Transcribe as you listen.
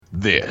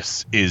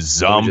This is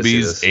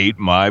Zombies Ate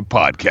My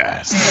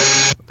Podcast.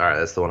 All right,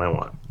 that's the one I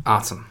want.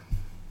 Awesome.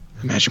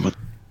 Imagine what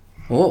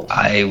Whoa.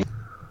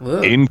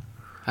 In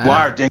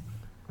wire ding.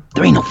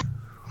 There ain't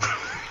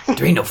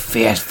no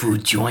fast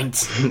food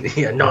joints.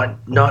 Yeah, not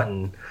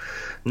in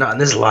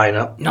this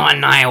lineup. Not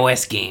in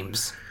iOS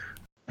games.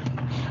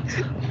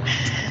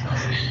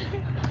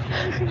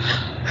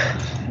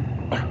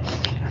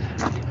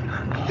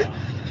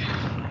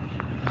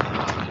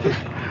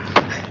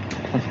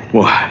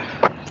 What?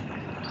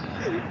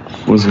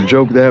 Was the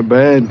joke that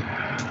bad?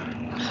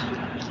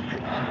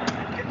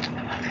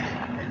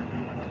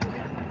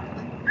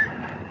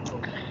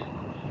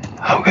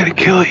 I'm gonna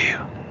kill you.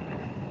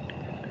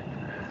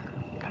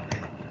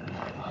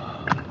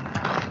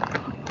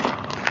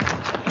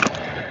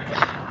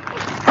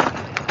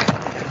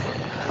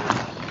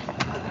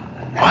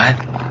 What?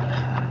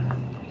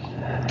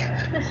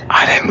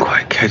 I didn't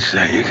quite catch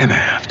that. You're gonna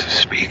have to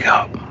speak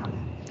up.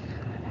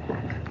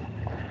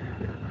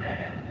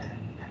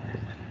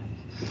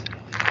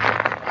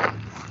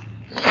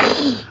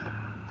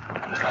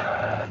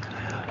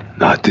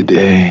 Not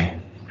today.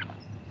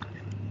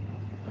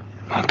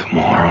 Not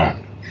tomorrow.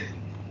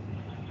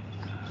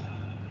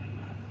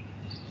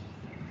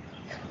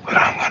 But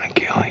I'm gonna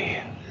kill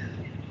you.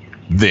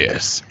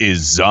 This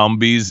is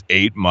Zombies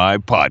Ate My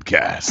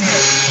Podcast.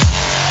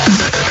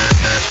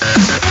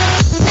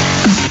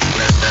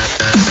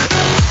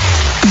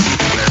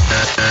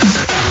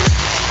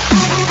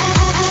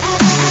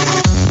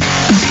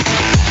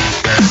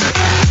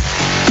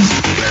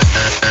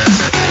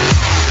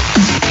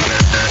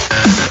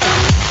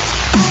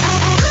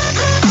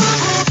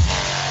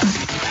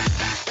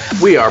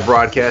 We are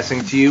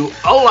broadcasting to you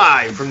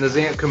alive from the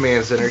ZAMP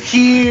Command Center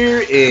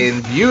here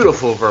in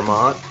beautiful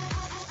Vermont,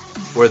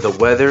 where the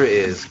weather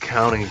is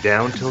counting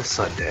down till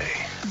Sunday.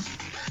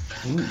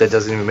 That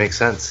doesn't even make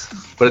sense,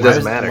 but it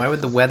doesn't matter. Why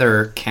would the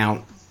weather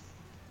count?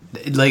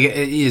 Like,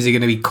 is it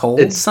going to be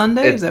cold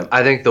Sunday?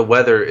 I think the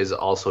weather is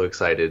also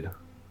excited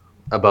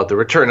about the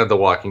return of The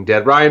Walking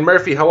Dead. Ryan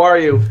Murphy, how are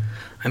you?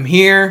 I'm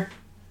here,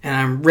 and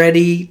I'm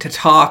ready to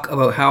talk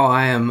about how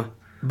I am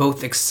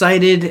both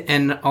excited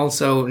and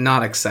also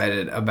not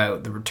excited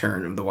about the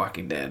return of The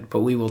Walking Dead. But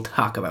we will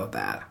talk about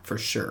that for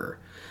sure.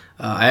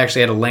 I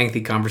actually had a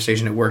lengthy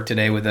conversation at work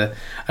today with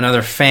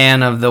another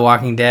fan of The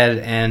Walking Dead,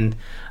 and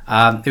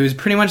it was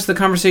pretty much the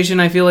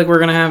conversation I feel like we're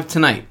going to have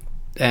tonight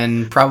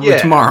and probably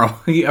tomorrow.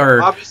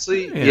 Or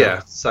obviously,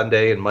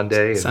 Sunday and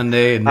Monday.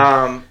 Sunday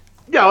and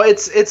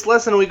it's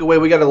less than a week away.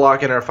 We got to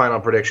lock in our final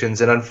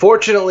predictions, and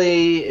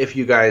unfortunately, if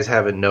you guys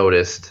haven't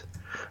noticed,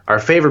 our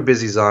favorite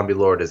busy zombie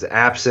lord is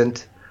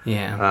absent.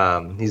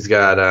 Yeah. He's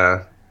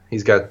out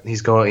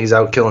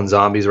killing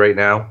zombies right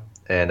now,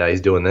 and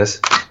he's doing this.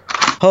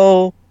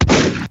 Oh.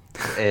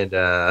 And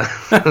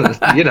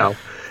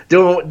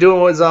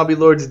doing what zombie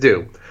lords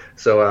do.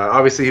 So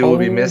obviously he will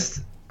be missed.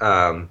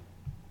 I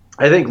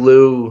think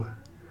Lou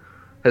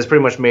has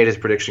pretty much made his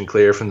prediction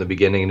clear from the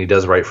beginning, and he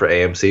does write for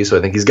AMC, so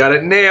I think he's got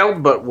it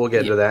nailed. But we'll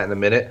get into that in a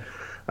minute.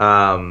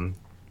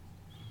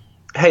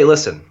 Hey,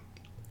 listen.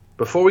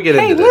 Before we get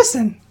into this,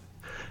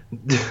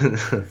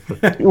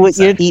 What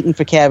you're eating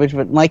for cabbage,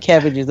 but my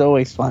cabbage is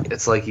always fun.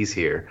 it's like he's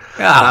here.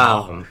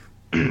 Oh.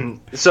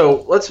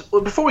 So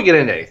before we get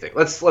into anything,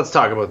 let's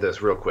talk about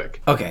this real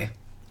quick. Okay.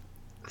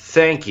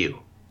 Thank you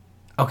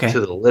Okay.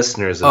 to the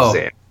listeners of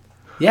ZAMP.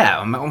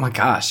 Yeah. Oh my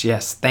gosh.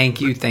 Yes.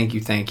 Thank you.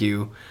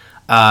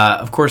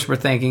 Of course, we're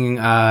thanking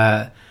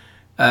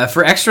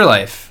for Extra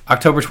Life,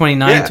 October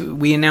 29th. Yeah.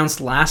 We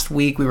announced last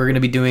week we were going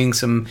to be doing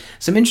some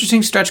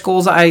interesting stretch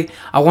goals. I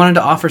wanted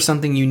to offer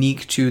something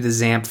unique to the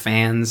ZAMP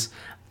fans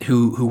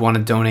who want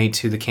to donate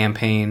to the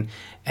campaign.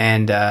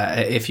 And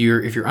if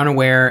you're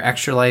unaware,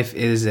 Extra Life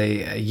is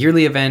a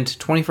yearly event,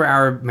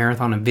 24-hour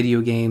marathon of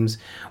video games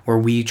where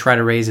we try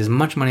to raise as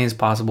much money as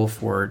possible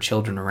for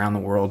children around the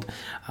world.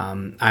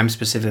 I'm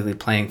specifically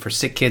playing for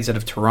sick kids out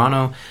of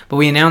Toronto, but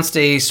we announced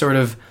a sort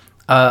of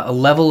a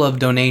level of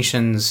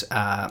donations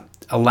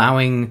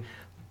allowing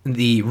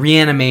the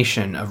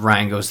reanimation of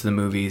Ryan Goes to the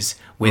Movies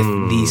with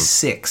the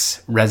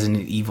 6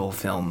 Resident Evil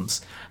films,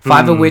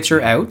 5 of which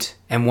are out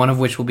and 1 of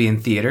which will be in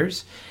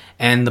theaters.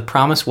 And the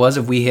promise was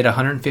if we hit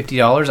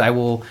 $150, I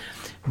will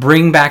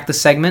bring back the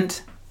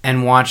segment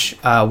and watch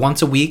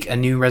once a week a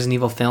new Resident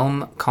Evil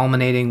film,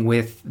 culminating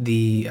with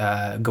the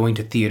going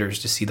to theaters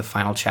to see the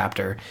final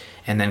chapter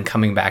and then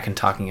coming back and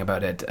talking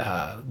about it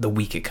the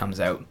week it comes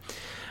out.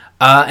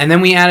 And then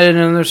we added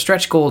another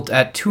stretch goal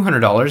at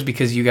 $200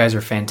 because you guys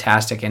are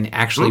fantastic and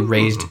actually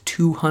raised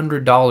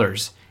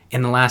 $200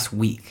 in the last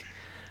week.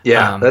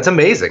 Yeah, that's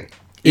amazing.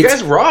 You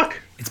guys rock.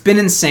 It's been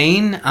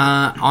insane,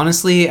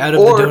 honestly. Out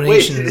of the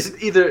donations,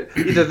 wait,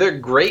 either they're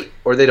great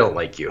or they don't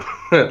like you.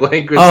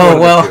 Like, it's oh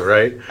one well, of the two,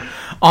 right?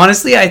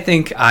 Honestly, I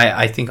think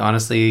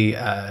honestly,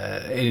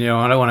 I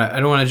don't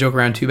want to joke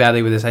around too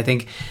badly with this. I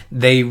think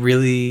they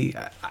really,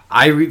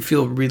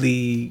 feel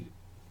really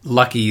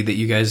lucky that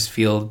you guys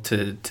feel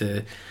to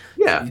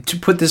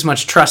put this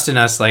much trust in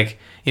us. Like,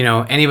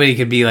 anybody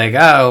could be like,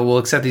 oh, we'll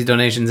accept these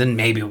donations and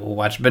maybe we'll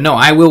watch. But no,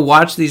 I will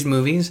watch these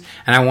movies,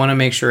 and I want to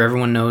make sure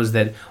everyone knows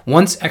that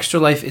once Extra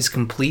Life is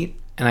complete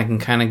and I can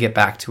kind of get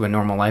back to a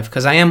normal life,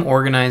 because I am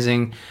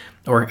organizing,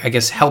 or I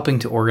guess helping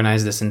to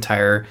organize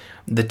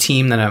the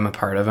team that I'm a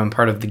part of. I'm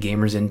part of the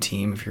Gamers In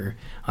team. If you're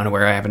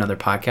unaware, I have another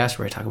podcast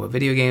where I talk about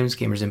video games,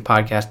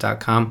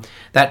 gamersinpodcast.com.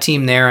 That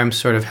team there, I'm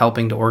sort of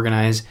helping to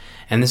organize,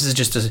 and this is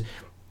just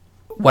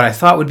what I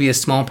thought would be a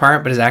small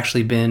part, but has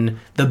actually been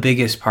the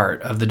biggest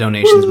part of the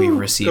donations we've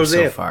received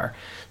so far.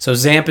 So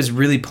Zamp is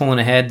really pulling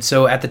ahead.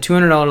 So at the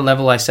 $200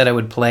 level, I said I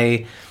would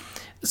play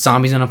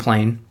Zombies on a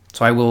Plane.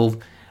 So I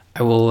will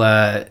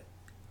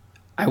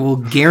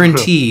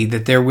guarantee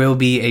that there will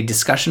be a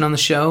discussion on the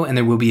show, and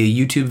there will be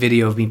a YouTube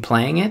video of me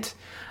playing it.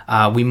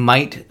 We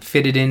might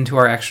fit it into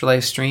our Extra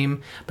Life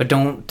stream, but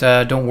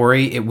don't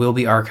worry, it will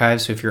be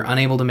archived. So if you're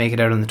unable to make it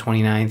out on the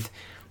 29th,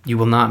 you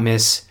will not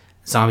miss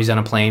Zombies on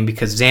a Plane,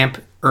 because Zamp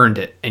earned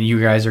it, and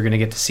you guys are going to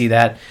get to see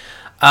that.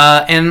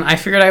 And I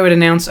figured I would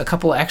announce a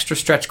couple extra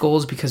stretch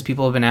goals, because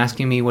people have been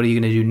asking me, what are you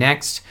going to do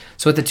next?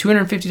 So at the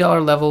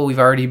 $250 level, we've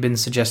already been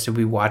suggested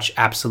we watch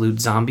Absolute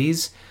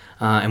Zombies,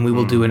 and we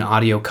will do an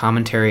audio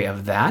commentary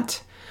of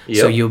that. Yep.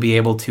 So you'll be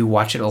able to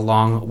watch it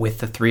along with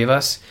the three of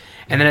us.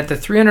 And then at the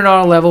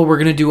 $300 level, we're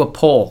going to do a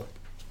poll.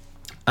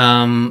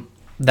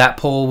 That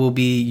poll will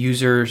be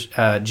user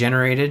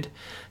generated.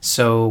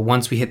 So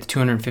once we hit the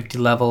 250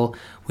 level,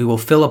 we will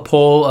fill a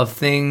poll of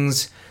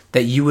things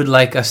that you would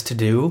like us to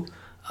do.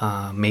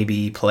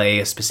 Maybe play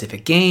a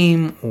specific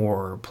game,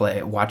 or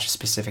watch a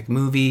specific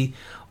movie,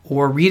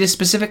 or read a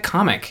specific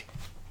comic.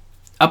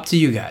 Up to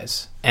you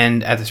guys.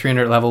 And at the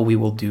 300 level, we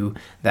will do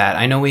that.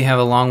 I know we have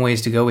a long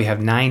ways to go. We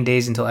have 9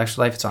 days until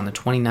Extra Life. It's on the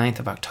 29th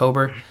of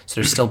October. So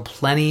there's still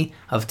plenty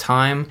of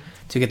time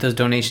to get those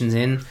donations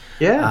in.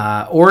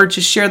 Yeah. Or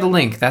just share the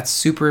link. That's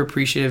super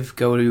appreciative.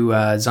 Go to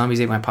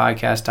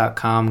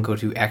zombies8mypodcast.com. Go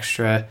to the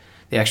Extra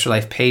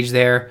Life page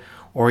there.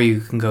 Or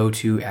you can go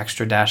to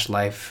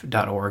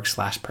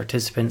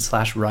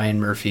extra-life.org/participant/Ryan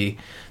Murphy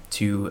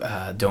to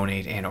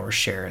donate and or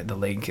share the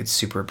link. It's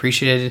super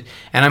appreciated.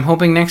 And I'm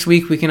hoping next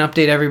week we can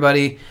update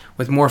everybody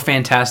with more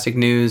fantastic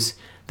news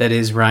that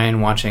is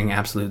Ryan watching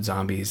Absolute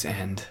Zombies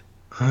and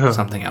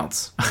something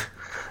else.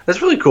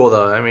 That's really cool,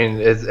 though. I mean,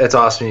 it's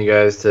awesome, you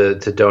guys, to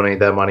donate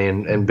that money,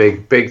 and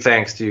big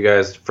thanks to you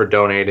guys for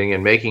donating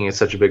and making it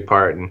such a big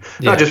part, and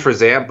not just for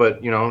Zamp,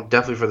 but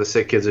definitely for the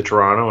sick kids of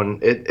Toronto.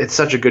 And it's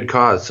such a good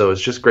cause, so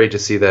it's just great to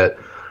see that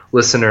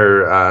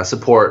listener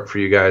support for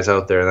you guys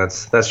out there.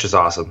 That's just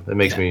awesome. It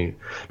makes me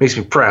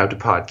proud to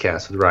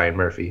podcast with Ryan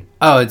Murphy.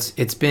 Oh,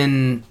 it's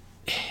been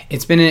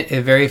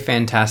a very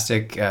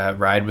fantastic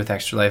ride with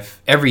Extra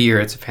Life. Every year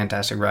it's a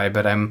fantastic ride,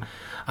 but I'm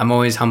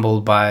always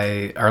humbled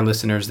by our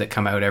listeners that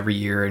come out every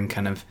year and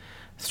kind of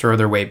throw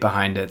their weight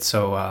behind it.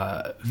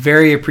 So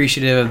very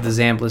appreciative of the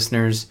Zamp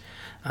listeners.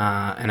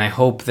 And I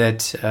hope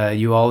that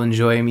you all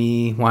enjoy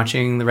me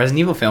watching the Resident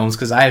Evil films,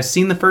 because I have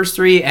seen the first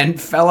 3 and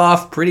fell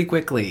off pretty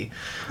quickly.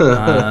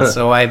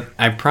 So I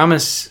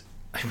promise,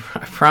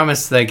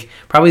 like,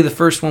 probably the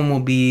first one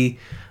will be,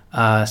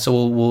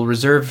 so we'll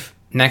reserve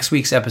next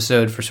week's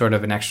episode for sort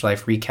of an Extra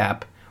Life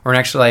recap, or an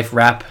Extra Life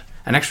wrap,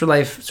 an Extra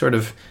Life sort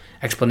of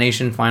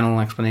final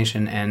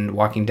explanation, and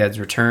Walking Dead's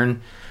return.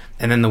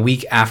 And then the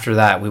week after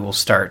that, we will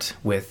start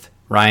with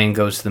Ryan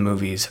Goes to the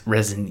Movies,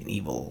 Resident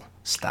Evil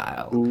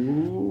style.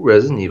 Ooh,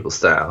 Resident Evil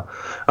style.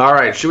 All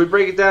right, should we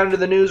break it down into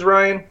the news,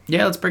 Ryan?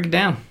 Yeah, let's break it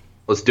down.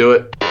 Let's do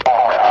it.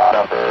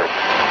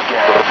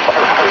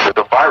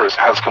 The virus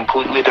has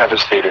completely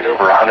devastated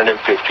over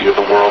 150 of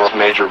the world's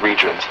major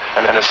regions,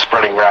 and is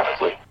spreading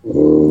rapidly.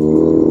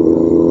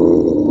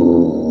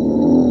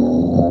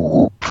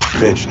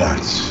 Bitch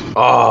nuts.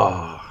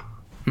 Oh.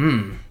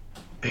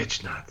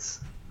 Bitch nuts.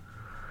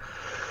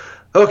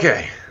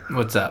 Okay.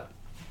 What's up?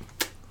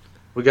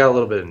 We got a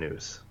little bit of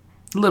news.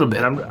 A little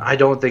bit. And I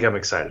don't think I'm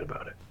excited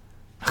about it.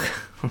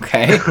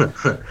 Okay.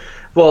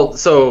 Well,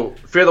 so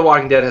Fear the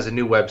Walking Dead has a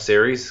new web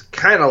series,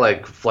 kind of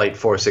like Flight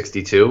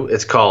 462.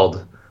 It's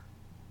called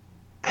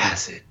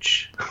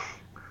Passage.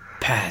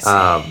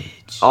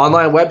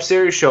 Online web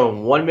series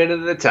shown 1 minute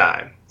at a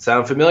time.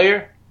 Sound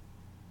familiar?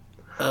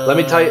 Let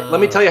me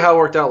tell you how it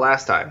worked out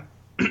last time.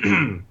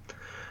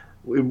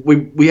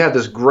 We had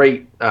this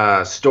great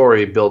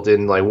story built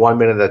in, like 1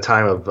 minute at a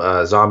time,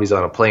 of zombies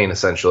on a plane,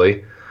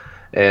 essentially.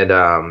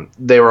 And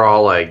they were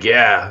all like,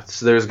 yeah,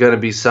 so there's going to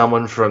be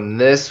someone from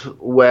this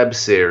web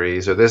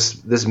series or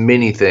this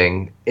mini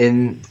thing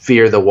in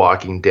Fear the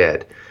Walking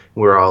Dead.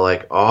 We were all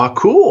like, oh,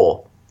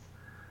 cool.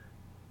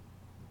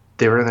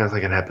 They were in there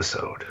like an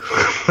episode.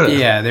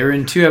 Yeah, they were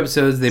in 2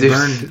 episodes. They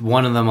burned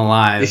one of them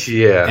alive.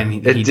 Yeah, and he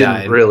didn't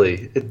died.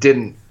 It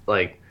didn't,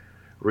 like,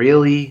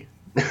 really...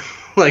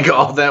 like,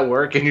 all that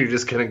work, and you're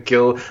just going to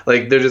kill...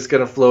 Like, they're just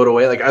going to float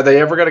away. Like, are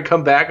they ever going to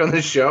come back on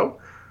this show?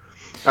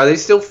 Are they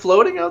still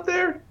floating out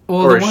there?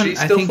 Well, or is she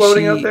still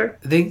floating out there?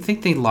 They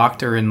think they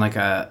locked her in, like,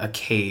 a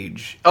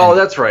cage. Oh,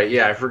 that's right.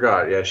 Yeah, I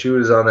forgot. Yeah, she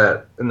was in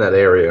that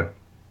area.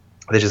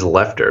 They just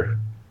left her.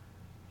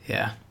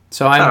 Yeah.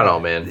 So I don't know,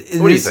 man.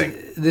 What do you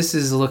think? This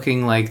is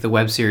looking like the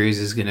web series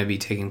is going to be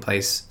taking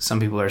place. Some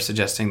people are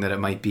suggesting that it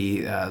might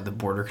be the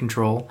Border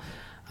Control.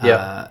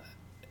 Yeah.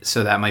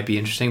 So that might be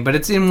interesting, but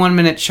it's in 1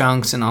 minute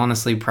chunks, and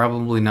honestly,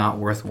 probably not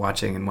worth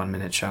watching in 1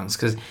 minute chunks.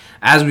 Because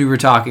as we were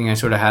talking, I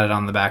sort of had it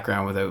on the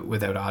background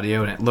without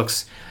audio, and it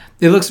looks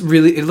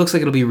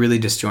like it'll be really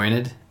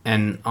disjointed.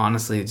 And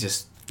honestly,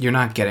 you're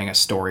not getting a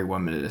story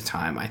 1 minute at a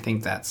time. I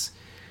think that's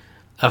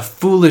a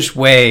foolish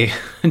way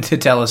to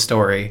tell a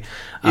story.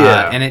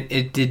 And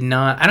it did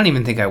not. I don't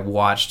even think I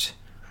watched.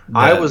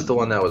 I was the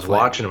one that was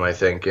watching them, I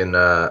think, and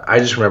I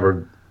just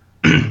remember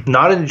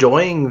not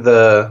enjoying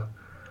the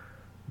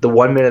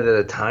 1 minute at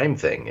a time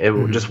thing. It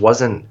just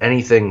wasn't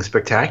anything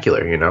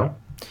spectacular, you know?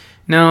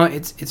 No,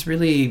 it's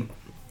really,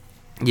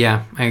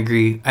 yeah, I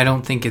agree. I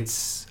don't think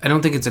it's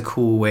a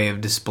cool way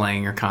of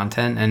displaying your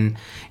content. And,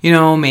 you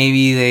know,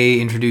 maybe they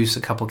introduce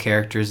a couple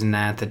characters in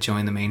that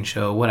join the main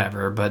show,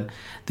 whatever. But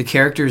the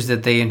characters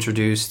that they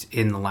introduced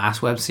in the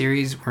last web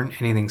series weren't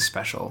anything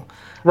special.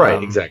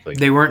 Right, exactly.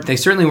 They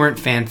certainly weren't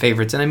fan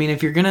favorites. And I mean,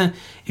 if you're gonna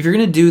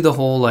do the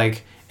whole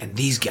like, and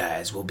these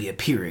guys will be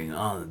appearing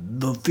on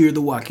the Fear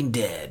the Walking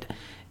Dead,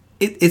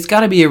 it's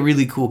got to be a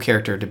really cool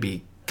character to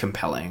be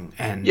compelling.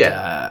 And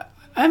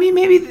I mean,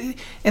 maybe,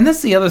 and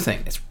that's the other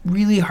thing. It's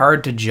really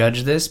hard to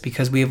judge this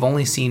because we have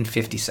only seen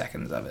 50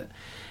 seconds of it.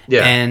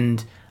 Yeah.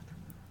 And,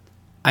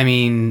 I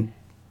mean,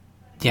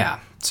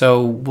 yeah,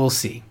 so we'll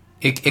see.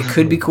 It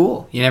could be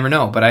cool. You never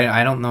know. But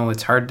I don't know.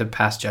 It's hard to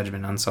pass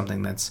judgment on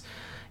something that's,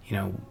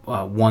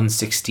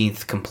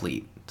 1/16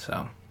 complete.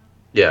 So.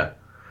 Yeah.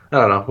 I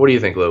don't know. What do you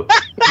think, Lou?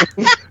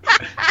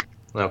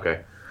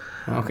 Okay.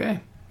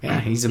 Yeah,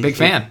 he's a big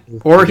fan.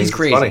 Or he's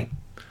crazy. Funny.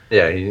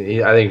 Yeah,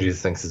 I think he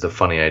just thinks it's a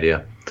funny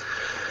idea.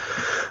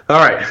 All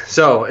right.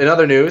 So, in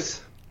other news,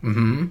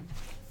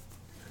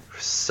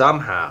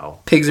 somehow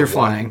pigs are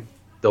flying.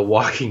 The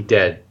Walking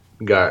Dead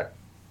got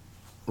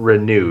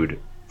renewed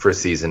for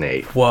season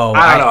 8. Whoa!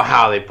 I don't know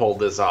how they pulled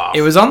this off.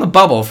 It was on the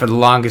bubble for the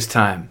longest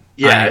time.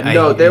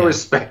 Yeah, there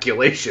was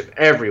speculation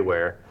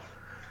everywhere.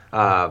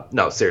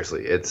 No,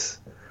 seriously, it's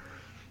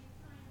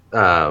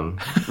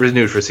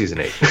renewed for season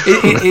 8.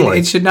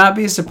 It should not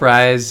be a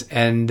surprise.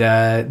 And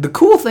the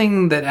cool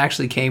thing that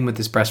actually came with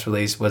this press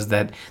release was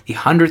that the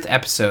 100th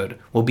episode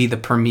will be the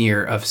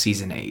premiere of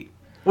season 8.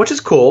 Which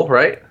is cool,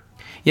 right?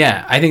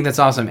 Yeah, I think that's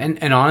awesome.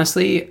 And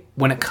honestly,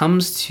 when it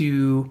comes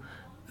to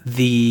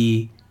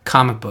the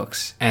comic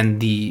books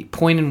and the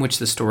point in which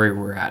the story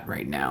we're at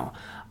right now,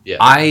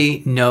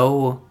 I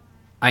know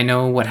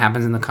what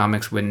happens in the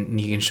comics when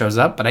Negan shows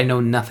up, but I know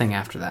nothing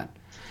after that.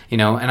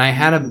 And I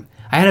had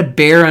a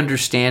bare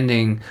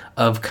understanding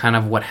of kind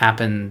of what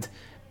happened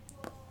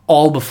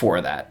all before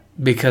that,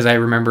 because I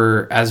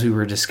remember as we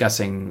were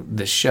discussing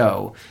the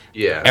show,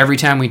 every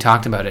time we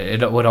talked about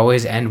it, it would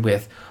always end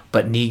with,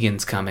 but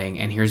Negan's coming,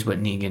 and here's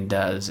what Negan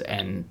does,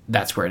 and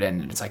that's where it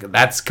ended. It's like,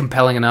 that's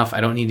compelling enough.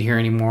 I don't need to hear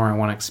anymore. I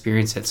want to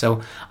experience it.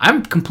 So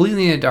I'm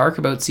completely in the dark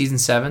about season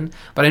 7,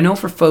 but I know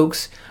for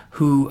folks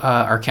who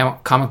are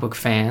comic book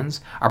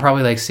fans are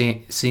probably like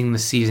seeing the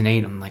season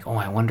 8 and like, oh,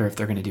 I wonder if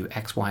they're going to do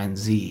X, Y, and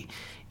Z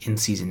in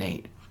season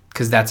 8,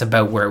 because that's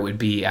about where it would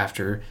be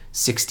after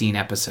 16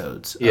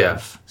 episodes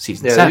of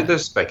season 7.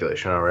 There's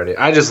speculation already.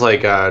 I just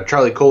like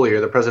Charlie Collier,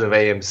 the president of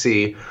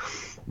AMC,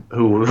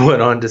 who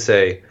went on to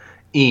say,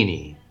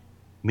 eeny,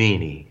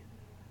 meeny,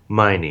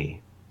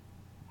 miny,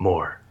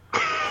 more.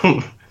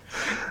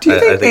 Do you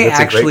think they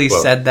actually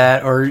said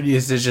that, or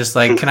is it just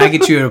like, can I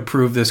get you to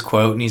approve this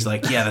quote? And he's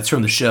like, yeah, that's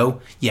from the show.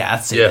 Yeah, I'll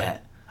say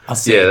that. I'll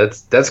say it. Yeah,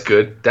 that's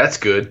good. That's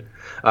good.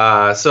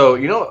 So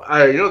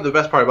the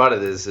best part about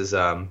it is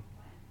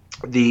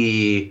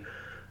the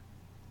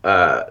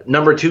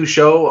number 2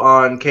 show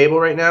on cable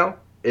right now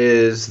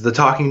is The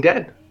Talking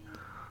Dead,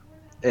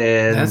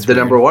 and that's the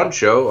number 1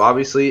 show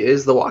obviously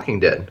is The Walking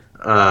Dead,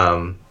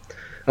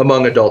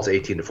 among adults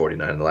 18 to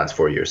 49 in the last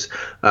 4 years.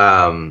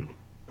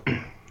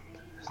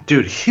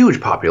 Dude,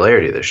 huge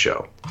popularity of this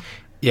show.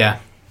 Yeah,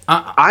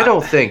 I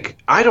don't think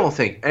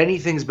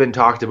anything's been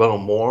talked about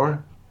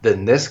more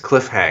than this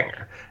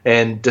cliffhanger.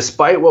 And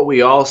despite what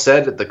we all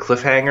said at the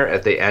cliffhanger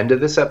at the end of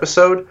this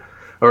episode,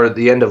 or at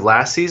the end of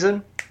last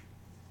season,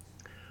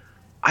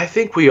 I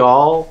think we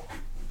all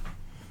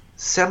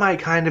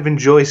kind of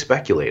enjoy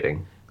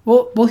speculating.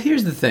 Well,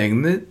 here's the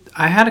thing.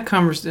 I had a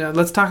conversation.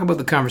 Let's talk about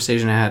the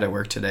conversation I had at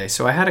work today.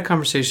 So I had a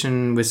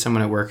conversation with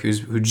someone at work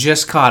who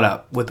just caught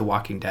up with The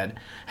Walking Dead,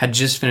 had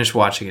just finished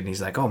watching it, and he's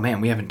like, "Oh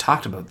man, we haven't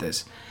talked about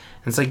this."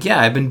 And it's like,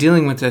 yeah, I've been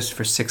dealing with this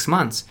for 6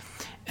 months.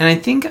 And I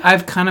think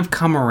I've kind of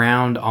come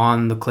around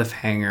on the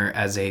cliffhanger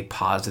as a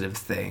positive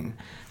thing.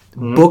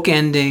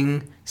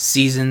 Bookending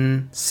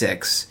season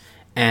 6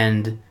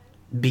 and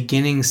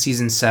beginning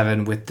season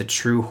 7 with the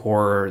true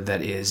horror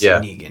that is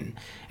Negan.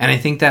 And I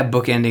think that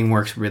bookending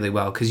works really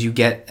well because you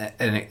get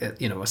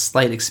a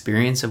slight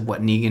experience of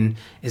what Negan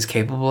is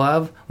capable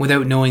of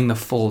without knowing the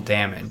full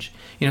damage.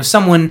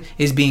 Someone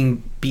is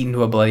being beaten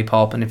to a bloody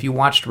pulp, and if you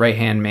watched Right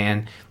Hand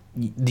Man,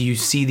 you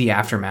see the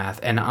aftermath.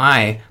 And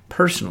I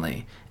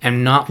personally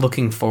am not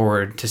looking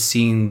forward to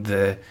seeing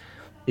the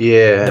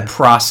Yeah. the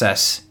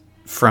process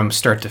from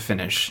start to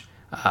finish.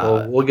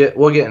 Well, we'll get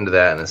into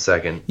that in a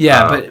second.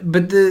 Yeah,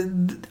 but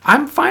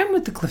I'm fine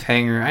with the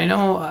cliffhanger. I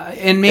know,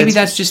 and maybe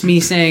that's just me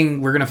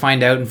saying we're gonna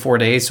find out in 4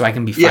 days, so I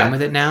can be fine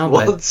with it now.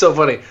 Well, but it's so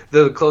funny.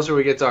 The closer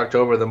we get to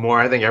October, the more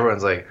I think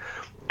everyone's like,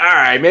 all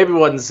right, maybe it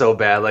wasn't so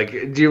bad. Like,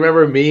 do you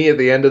remember me at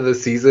the end of the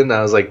season?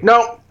 I was like,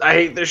 no, I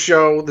hate this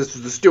show. This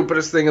is the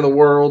stupidest thing in the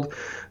world.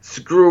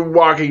 Screw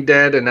Walking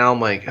Dead. And now I'm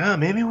like, oh,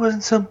 maybe it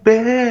wasn't so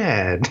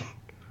bad.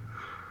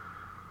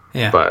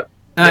 yeah, But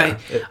I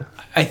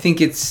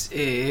think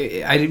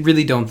I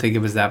really don't think it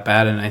was that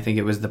bad, and I think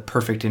it was the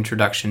perfect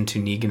introduction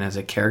to Negan as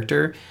a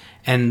character.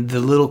 And the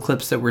little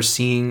clips that we're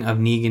seeing of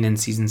Negan in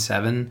season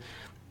 7,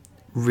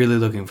 really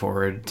looking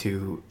forward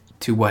to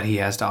what he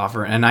has to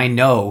offer. And I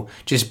know,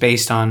 just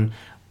based on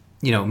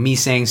me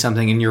saying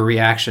something and your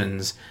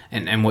reactions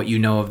and what you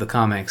know of the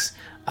comics,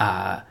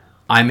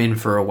 I'm in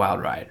for a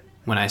wild ride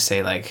when I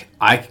say, like,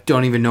 I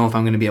don't even know if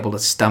I'm going to be able to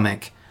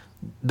stomach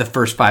the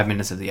first 5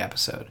 minutes of the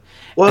episode.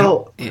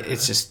 Well,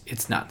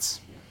 it's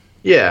nuts.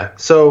 Yeah.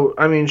 So,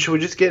 I mean, should we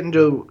just get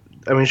into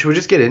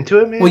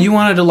it, man? Well, you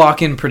wanted to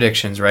lock in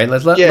predictions, right?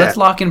 Let's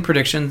lock in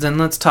predictions, and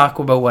let's talk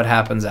about what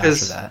happens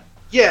after that.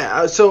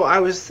 Yeah. So I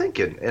was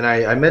thinking, and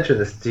I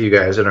mentioned this to you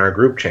guys in our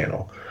group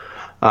channel.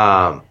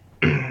 I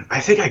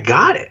think I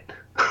got it.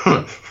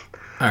 All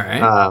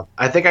right.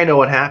 I think I know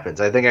what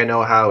happens. I think I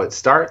know how it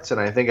starts, and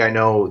I think I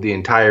know the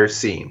entire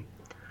scene.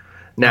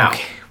 Now,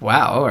 okay.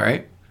 Wow. All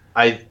right.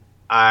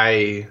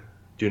 I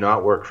do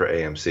not work for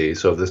AMC,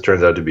 so if this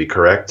turns out to be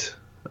correct,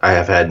 I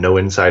have had no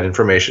inside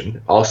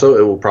information. Also,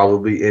 it will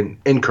probably be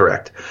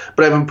incorrect.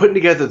 But I've been putting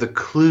together the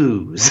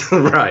clues,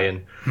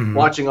 Ryan,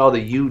 watching all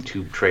the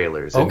YouTube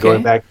trailers and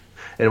going back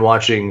and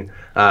watching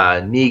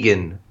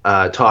Negan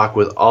talk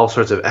with all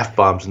sorts of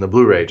F-bombs in the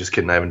Blu-ray. Just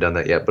kidding, I haven't done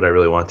that yet, but I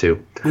really want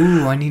to.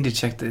 Ooh, I need to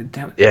check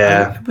that.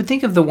 Yeah. I would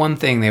think of the one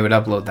thing they would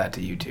upload that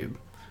to YouTube.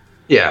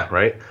 Yeah,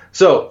 right?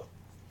 So,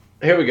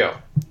 here we go.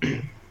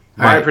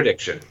 My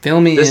prediction.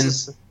 Fill me in.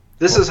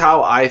 This is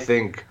how I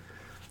think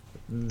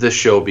the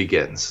show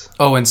begins.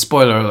 Oh, and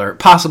spoiler alert.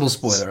 Possible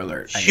spoiler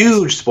alert.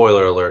 Huge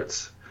spoiler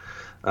alerts.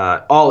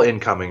 All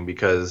incoming,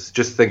 because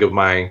just think of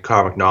my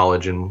comic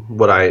knowledge and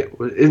but I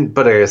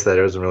guess that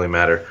doesn't really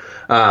matter.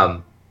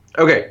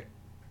 Okay.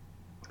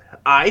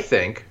 I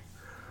think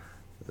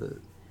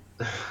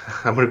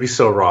I'm going to be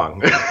so wrong.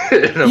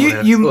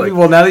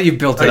 Well, now that you've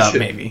built it up,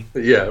 maybe.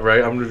 Yeah,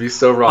 right? I'm going to be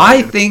so wrong.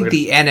 I think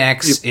the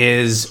NX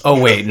is... Oh,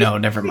 wait, no,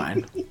 never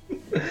mind.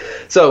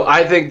 So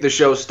I think the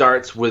show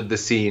starts with the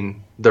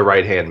scene, The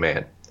Right-Hand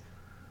Man.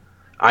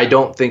 I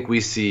don't think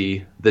we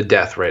see the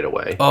death right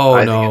away.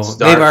 Oh, no.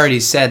 They've already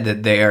said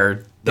that they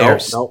are...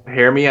 No,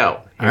 hear me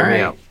out. Hear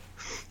me out.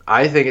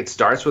 I think it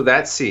starts with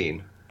that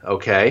scene,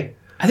 okay?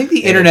 I think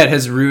the internet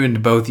has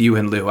ruined both you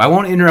and Lou. I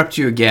won't interrupt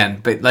you again,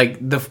 but like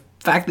the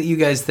fact that you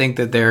guys think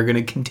that they're going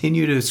to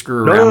continue to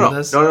screw around with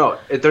us. No,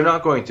 they're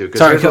not going to.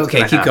 Sorry,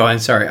 okay, keep going.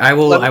 Sorry,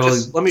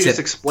 Let me just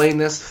explain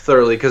this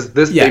thoroughly, because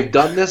they've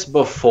done this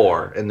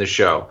before in the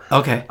show.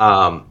 Okay.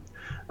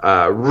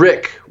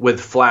 Rick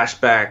with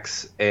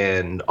flashbacks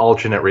and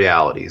alternate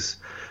realities.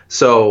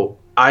 So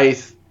I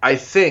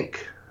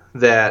think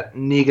that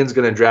Negan's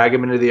going to drag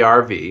him into the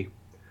RV,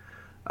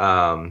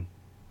 and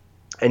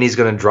he's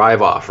going to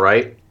drive off,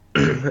 right?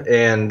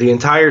 And the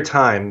entire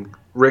time,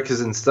 Rick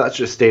is in such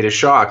a state of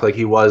shock, like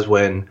he was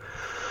when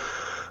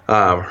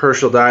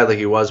Herschel died, like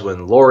he was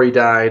when Lori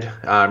died.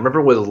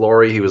 Remember with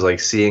Lori, he was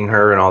like seeing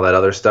her and all that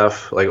other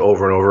stuff, like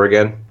over and over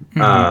again.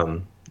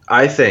 Mm-hmm.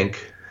 I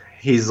think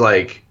he's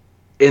like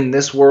in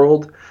this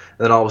world, and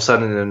then all of a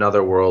sudden in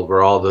another world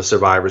where all the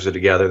survivors are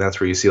together, and that's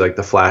where you see like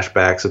the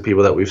flashbacks of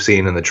people that we've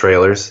seen in the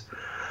trailers.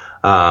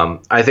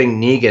 I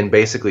think Negan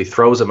basically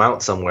throws him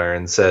out somewhere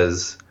and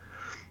says,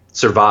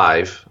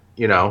 survive,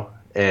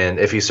 and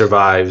if he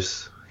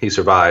survives,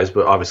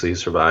 but obviously he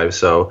survives.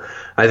 So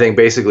I think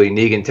basically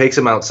Negan takes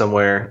him out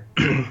somewhere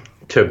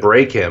to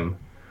break him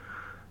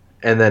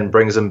and then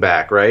brings him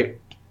back, right?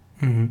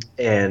 Mm-hmm.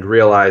 And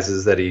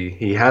realizes that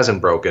he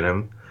hasn't broken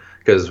him,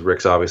 because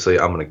Rick's obviously,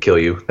 I'm going to kill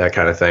you, that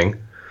kind of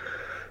thing.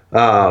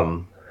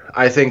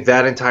 I think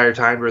that entire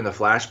time during the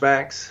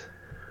flashbacks,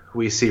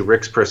 we see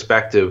Rick's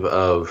perspective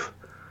of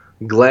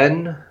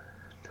Glenn.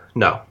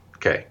 No,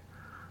 okay.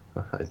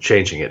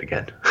 Changing it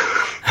again.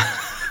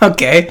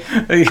 Okay.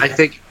 I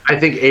think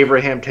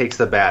Abraham takes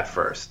the bat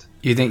first.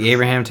 You think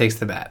Abraham takes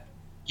the bat?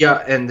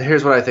 Yeah, and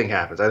here's what I think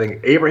happens. I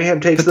think Abraham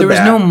takes the bat. But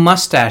there was no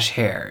mustache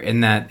hair in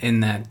that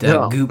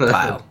goop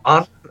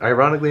pile.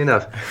 Ironically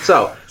enough.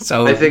 So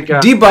I think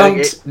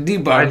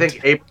debunked. I think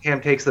Abraham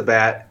takes the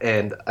bat,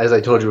 and as I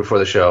told you before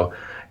the show,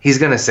 he's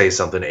gonna say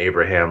something to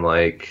Abraham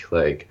like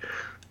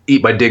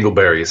eat my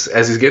dingleberries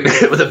as he's getting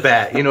hit with a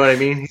bat. You know what I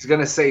mean? He's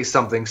gonna say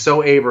something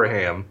so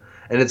Abraham,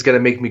 and it's gonna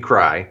make me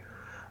cry.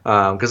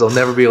 Because I'll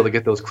never be able to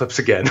get those clips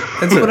again.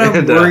 That's what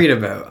I'm worried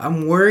about.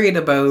 I'm worried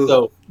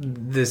about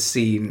this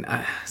scene.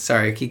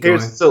 Sorry, keep going.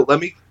 So let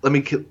me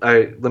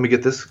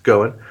get this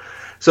going.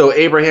 So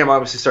Abraham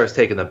obviously starts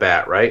taking the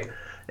bat, right?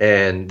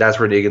 And that's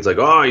where Negan's like,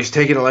 oh, he's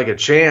taking it like a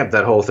champ,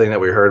 that whole thing that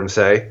we heard him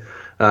say.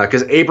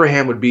 because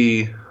Abraham would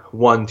be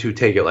one to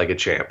take it like a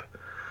champ.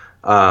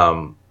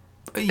 So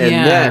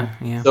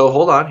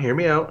hold on, hear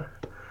me out.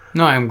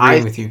 No, I'm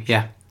agreeing with you.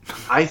 Yeah.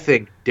 I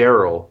think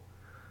Daryl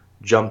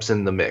jumps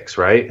in the mix,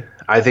 right?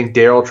 I think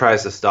Daryl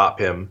tries to stop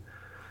him,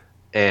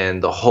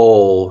 and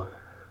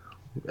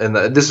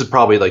this is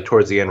probably like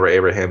towards the end where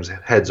Abraham's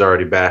head's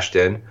already bashed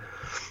in.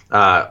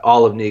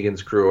 All of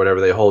Negan's crew or whatever,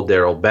 they hold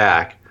Daryl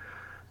back,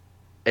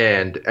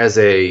 and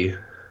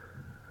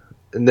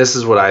this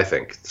is what I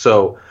think.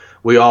 So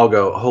we all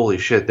go, holy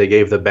shit, they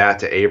gave the bat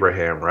to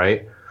Abraham,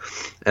 right?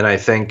 And I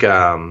think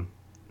after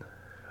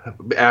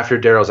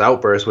Daryl's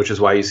outburst, which is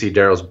why you see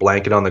Daryl's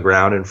blanket on the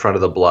ground in front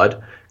of the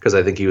blood, because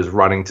I think he was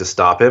running to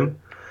stop him,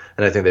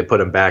 and I think they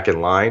put him back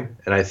in line.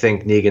 And I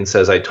think Negan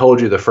says, I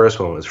told you the first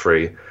one was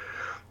free.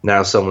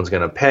 Now someone's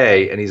going to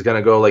pay, and he's going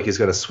to go like he's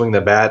going to swing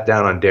the bat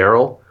down on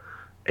Daryl,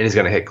 and he's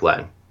going to hit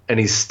Glenn. And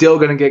he's still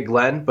going to get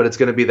Glenn, but it's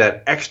going to be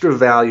that extra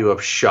value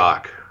of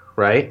shock,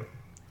 right?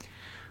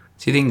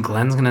 So you think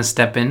Glenn's going to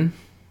step in?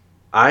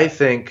 I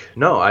think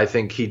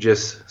he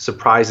just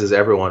surprises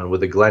everyone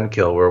with a Glenn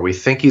kill where we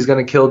think he's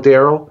going to kill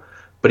Daryl,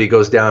 but he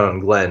goes down on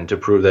Glenn to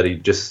prove that he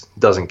just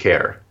doesn't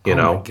care, you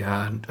know? Oh my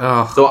God.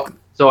 Oh.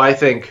 So I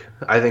think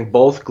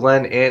both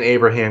Glenn and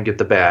Abraham get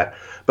the bat,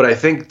 but I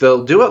think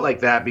they'll do it like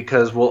that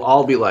because we'll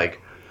all be like,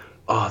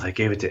 oh, they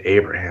gave it to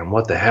Abraham,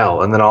 what the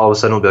hell? And then all of a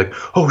sudden we'll be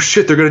like, oh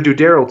shit, they're going to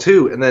do Daryl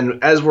too. And then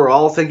as we're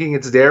all thinking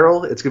it's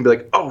Daryl, it's going to be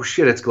like, oh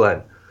shit, it's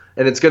Glenn.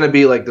 And it's going to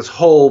be like this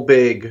whole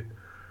big,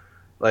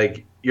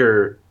 like,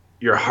 your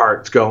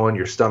heart's going,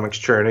 your stomach's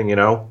churning, you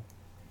know.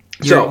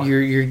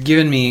 You're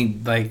giving me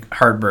like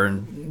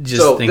heartburn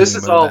just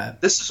thinking about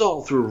that. This is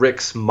all through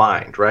Rick's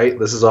mind, right?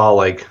 This is all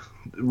like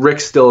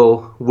Rick's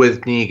still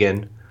with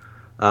Negan,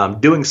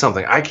 doing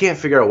something. I can't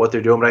figure out what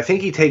they're doing, but I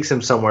think he takes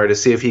him somewhere to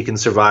see if he can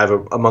survive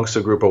amongst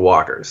a group of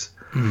walkers.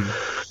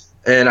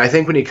 And I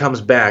think when he comes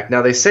back,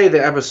 now they say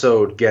the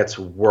episode gets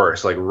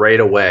worse, like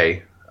right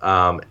away.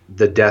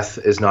 The death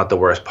is not the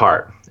worst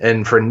part.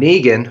 And for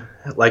Negan,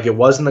 like it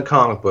was in the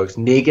comic books,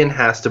 Negan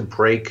has to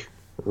break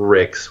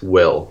Rick's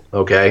will,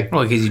 okay?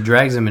 Well, because he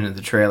drags him into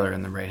the trailer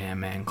in the right-hand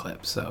man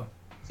clip, so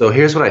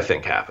here's what I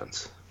think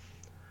happens.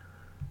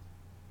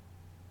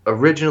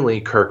 Originally,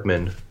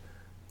 Kirkman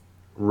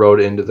wrote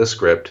into the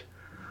script,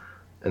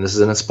 and this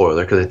isn't a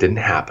spoiler because it didn't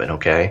happen,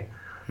 okay?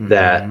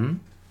 That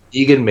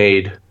Negan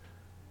made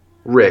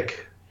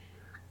Rick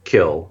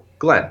kill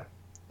Glenn.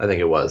 I think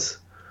it was.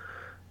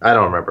 I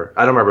don't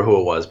remember who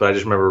it was, but I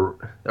just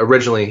remember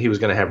originally he was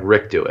going to have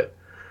Rick do it.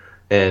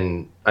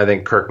 And I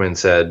think Kirkman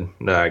said,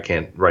 no, I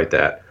can't write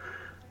that.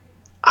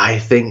 I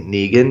think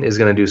Negan is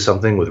going to do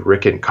something with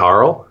Rick and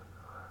Carl,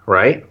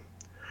 right?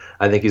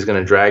 I think he's going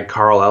to drag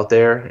Carl out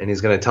there, and he's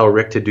going to tell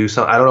Rick to do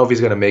something. I don't know if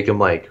he's going to make him,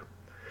 like,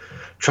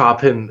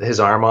 chop his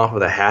arm off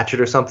with a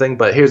hatchet or something,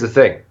 but here's the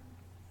thing.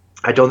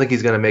 I don't think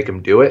he's going to make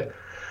him do it.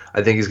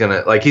 I think he's going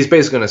to, like, he's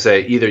basically going to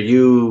say, either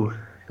you...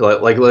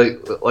 Like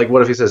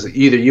what if he says,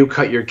 either you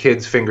cut your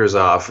kid's fingers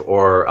off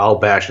or I'll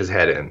bash his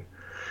head in.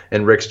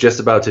 And Rick's just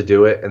about to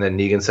do it, and then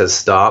Negan says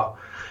stop.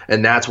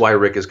 And that's why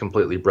Rick is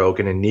completely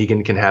broken, and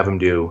Negan can have him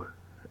do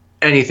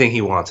anything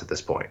he wants at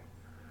this point.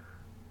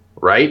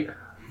 Right?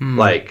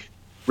 Like,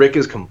 Rick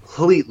is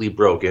completely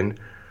broken.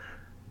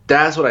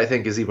 That's what I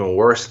think is even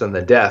worse than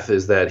the death,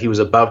 is that he was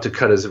about to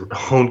cut his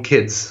own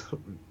kid's...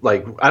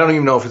 Like, I don't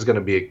even know if it's going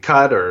to be a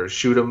cut or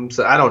shoot him.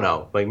 So I don't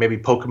know. Like, maybe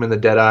poke him in the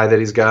dead eye that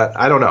he's got.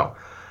 I don't know.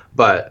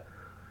 But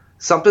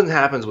something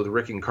happens with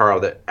Rick and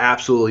Carl that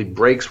absolutely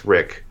breaks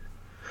Rick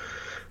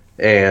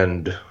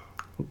and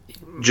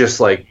just,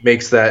 like,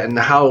 makes that... And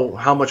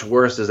how much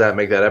worse does that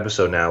make that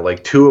episode now?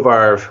 Like, two of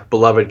our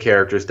beloved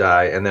characters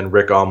die, and then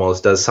Rick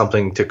almost does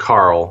something to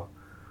Carl,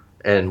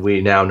 and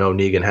we now know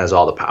Negan has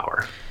all the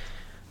power.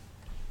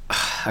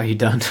 Are you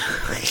done?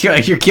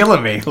 You're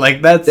killing me.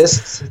 Like,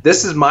 that's...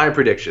 This is my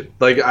prediction.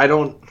 Like,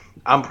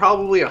 I'm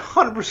probably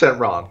 100%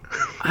 wrong.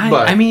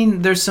 I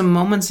mean, there's some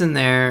moments in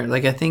there.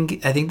 Like, I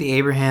think the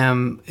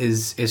Abraham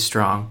is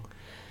strong.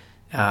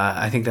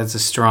 I think that's a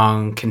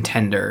strong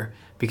contender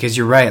because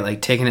you're right.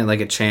 Like, taking it like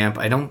a champ.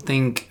 I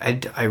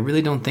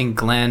really don't think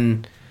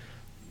Glenn.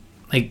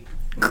 Like,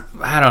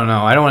 I don't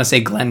know. I don't want to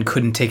say Glenn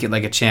couldn't take it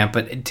like a champ,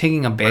 but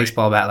taking a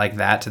baseball bat like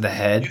that to the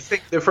head. You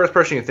think the first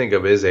person you think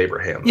of is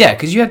Abraham? Yeah,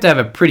 because you have to have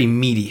a pretty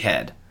meaty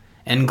head,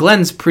 and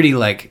Glenn's pretty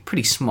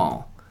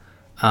small.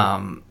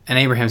 And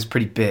Abraham's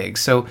pretty big.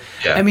 So,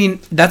 yeah. I mean,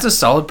 that's a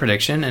solid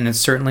prediction, and it's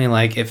certainly,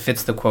 like, it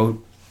fits the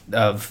quote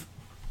of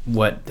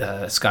what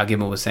Scott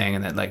Gimel was saying,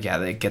 and that, like, yeah,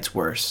 it gets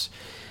worse.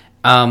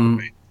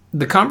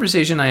 The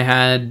conversation I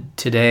had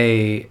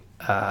today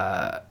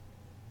at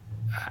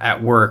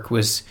work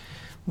was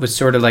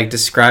sort of, like,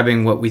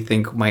 describing what we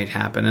think might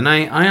happen. And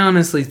I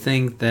honestly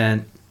think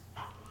that,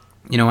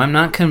 you know, I'm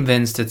not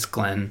convinced it's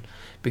Glenn,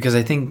 because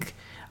I think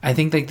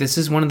like this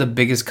is one of the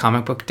biggest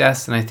comic book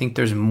deaths, and I think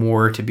there's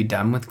more to be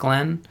done with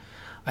Glenn.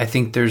 I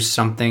think there's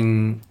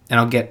something, and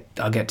I'll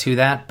get to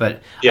that,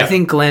 but yeah. I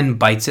think Glenn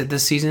bites it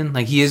this season.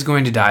 Like, he is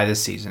going to die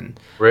this season.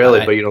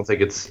 Really, but you don't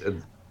think it's?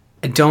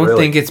 I don't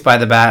think it's by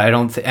the bat. I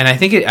don't, and I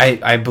think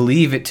I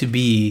believe it to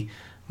be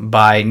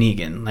by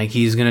Negan. Like,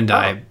 he's gonna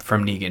die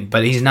from Negan,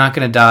 but he's not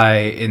gonna die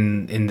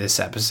in this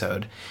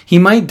episode. He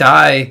might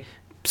die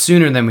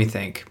sooner than we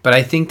think, but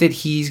I think that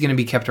he's gonna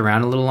be kept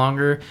around a little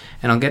longer,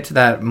 and I'll get to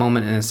that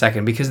moment in a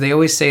second, because they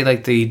always say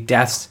like the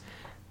deaths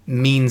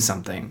mean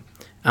something.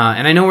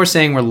 And I know we're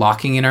saying we're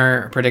locking in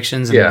our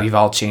predictions, and we've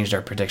all changed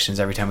our predictions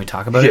every time we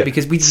talk about it,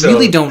 because we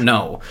really don't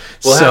know.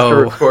 We'll have to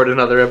record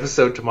another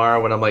episode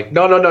tomorrow when I'm like,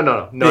 no.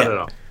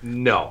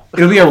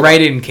 It'll be a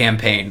write-in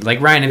campaign.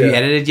 Like, Ryan, have you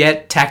edited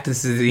yet? Tack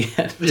this to the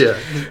end. Yeah,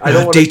 I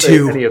don't want to say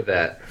any of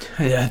that.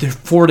 Yeah, there's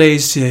 4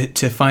 days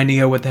to finding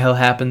out what the hell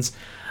happens.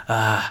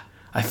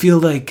 I feel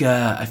like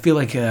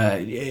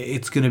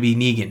it's gonna be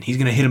Negan. He's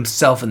gonna hit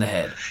himself in the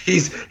head.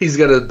 He's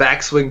gonna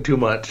backswing too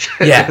much.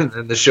 Yeah,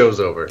 and the show's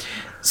over.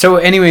 So,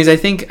 anyways, I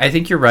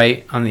think you're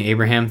right on the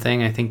Abraham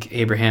thing. I think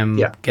Abraham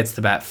gets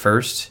the bat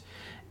first,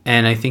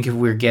 and I think if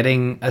we're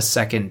getting a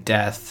second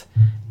death,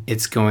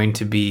 it's going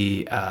to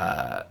be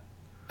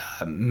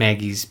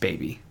Maggie's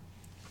baby.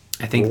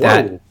 I think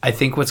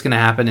what's going to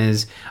happen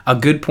is a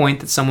good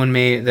point that someone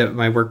made, that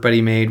my work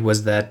buddy made,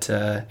 was that,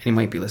 and he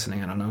might be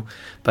listening, I don't know,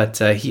 but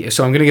so I'm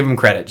going to give him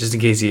credit just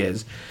in case he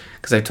is,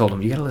 because I told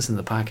him, you got to listen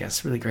to the podcast,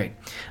 it's really great.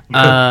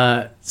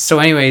 So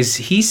anyways,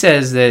 he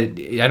says that,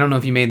 I don't know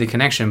if you made the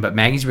connection, but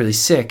Maggie's really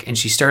sick, and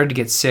she started to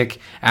get sick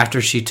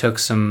after she took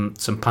some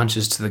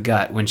punches to the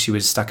gut when she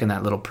was stuck in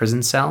that little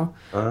prison cell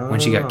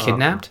when she got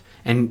kidnapped,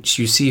 and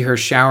you see her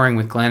showering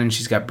with Glenn, and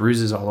she's got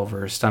bruises all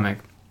over her stomach.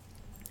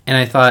 And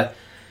I thought,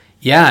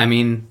 yeah, I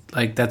mean,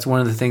 like, that's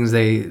one of the things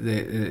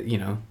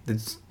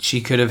that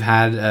she could have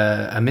had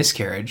a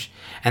miscarriage,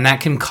 and that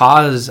can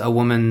cause a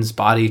woman's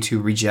body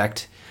to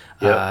reject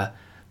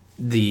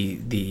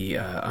the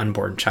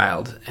unborn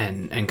child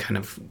and kind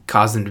of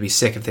cause them to be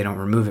sick if they don't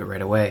remove it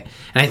right away.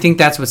 And I think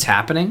that's what's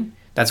happening.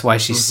 That's why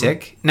she's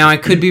sick. Now, I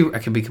could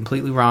be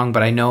completely wrong,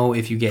 but I know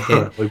if you get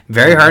hit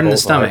very hard in the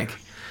stomach,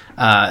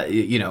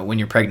 when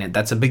you're pregnant,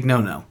 that's a big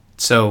no-no.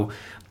 So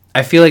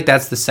I feel like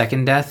that's the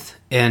second death,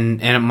 and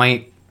it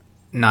might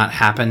not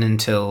happen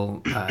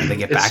until they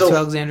get back to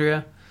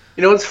Alexandria.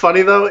 You know what's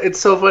funny, though? It's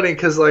so funny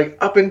because, like,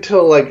 up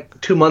until,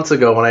 like, 2 months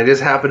ago when I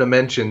just happened to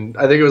mention,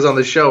 I think it was on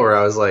the show where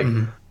I was like,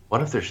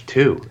 what if there's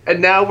two? And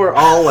now we're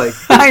all like,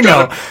 I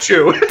know.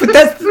 Two. But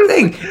that's the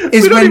thing.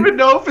 We don't even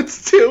know if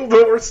it's two,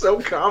 but we're so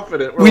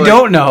confident. We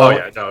don't know. Oh,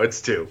 yeah, no,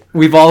 it's two.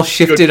 We've all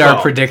shifted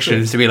our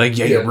predictions to be like,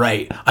 you're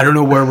right. I don't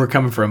know where we're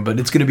coming from, but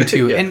it's going to be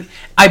two. And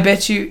I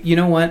bet you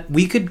know what?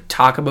 We could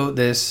talk about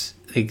this,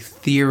 like,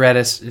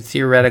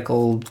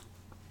 theoretical,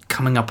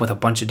 coming up with a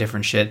bunch of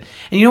different shit.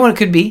 And you know what it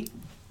could be?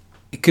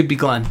 It could be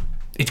Glenn.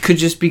 It could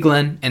just be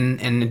Glenn,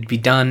 and it'd be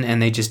done, and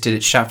they just did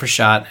it shot for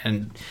shot,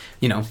 and,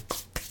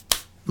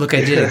 look, I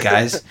did it,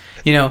 guys.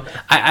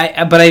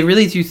 But I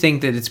really do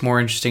think that it's more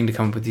interesting to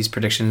come up with these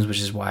predictions,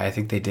 which is why I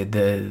think they did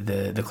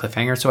the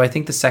cliffhanger. So I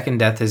think the second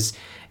death is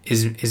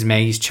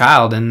Maggie's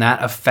child, and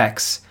that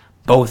affects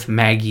both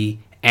Maggie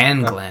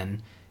and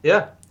Glenn.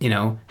 Yeah.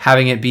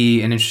 Having it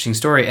be an interesting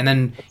story, and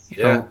then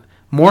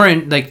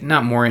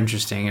not more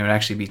interesting. It would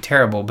actually be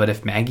terrible. But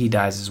if Maggie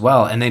dies as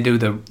well, and they do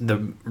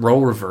the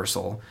role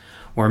reversal,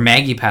 where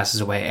Maggie passes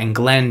away and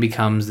Glenn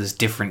becomes this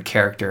different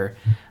character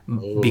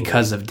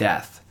because of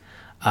death.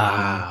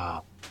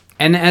 Wow.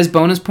 And as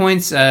bonus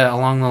points,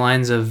 along the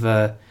lines of,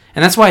 and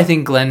that's why I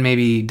think Glenn may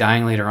be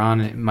dying later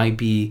on. It might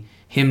be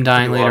him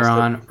dying later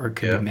on, or it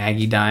could be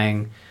Maggie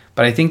dying.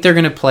 But I think they're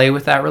going to play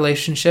with that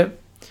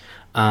relationship.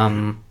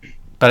 But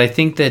I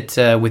think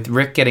that with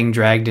Rick getting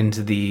dragged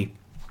into the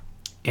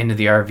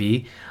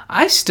RV,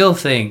 I still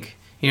think,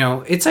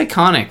 it's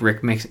iconic,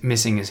 Rick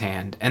missing his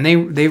hand. And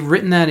they've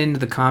written that into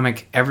the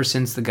comic ever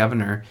since The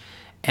Governor.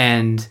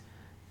 And,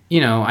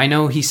 I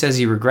know he says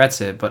he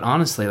regrets it, but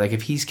honestly, like,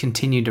 if he's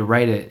continued to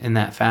write it in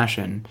that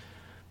fashion...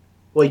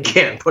 Well, you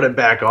can't put it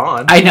back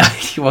on. I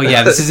know. Well,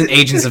 yeah, this isn't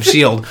Agents of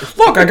S.H.I.E.L.D.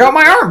 Look, I got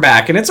my arm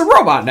back, and it's a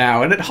robot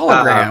now, and it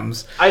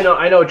holograms. I know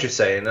what you're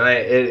saying. And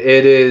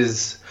it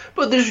is...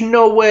 But there's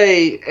no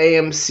way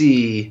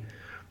AMC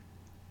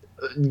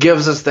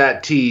gives us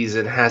that tease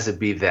and has it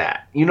be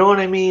that. You know what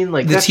I mean?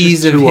 Like, the that's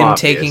tease of him obvious.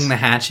 taking the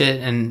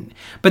hatchet,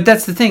 but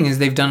that's the thing, is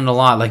they've done it a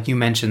lot. Like you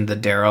mentioned, the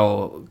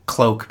Daryl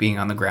cloak being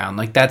on the ground.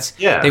 Like,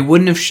 they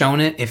wouldn't have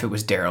shown it if it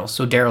was Daryl.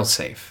 So Daryl's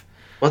safe.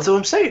 Well, that's what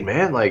I'm saying,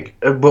 man. Like,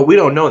 but we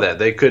don't know that.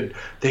 They could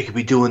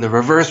be doing the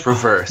reverse.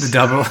 The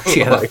double,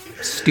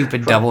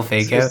 stupid double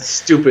fake out.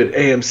 Stupid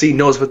AMC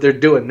knows what they're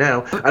doing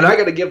now, and I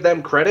got to give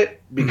them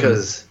credit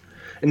because.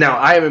 Now,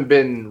 I haven't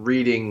been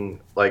reading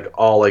like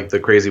all like the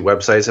crazy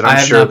websites, and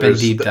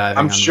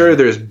I'm sure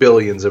there's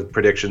billions of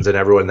predictions, and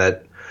everyone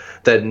that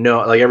know.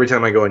 Like, every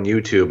time I go on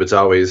YouTube,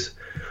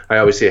 I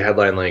always see a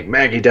headline like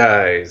Maggie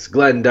dies,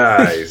 Glenn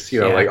dies,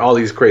 like all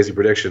these crazy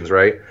predictions,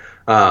 right?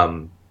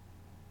 I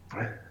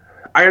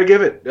gotta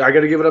give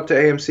it up to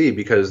AMC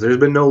because there's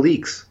been no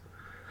leaks,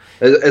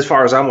 as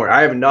far as I'm aware.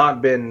 I have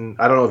not been.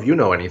 I don't know if you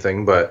know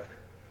anything, but.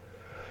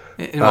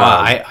 Well,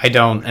 I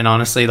don't, and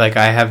honestly, like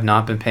I have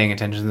not been paying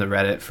attention to the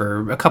Reddit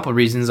for a couple of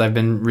reasons. I've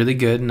been really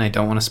good, and I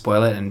don't want to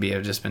spoil it, and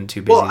I've just been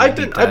too busy. Well, I've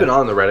been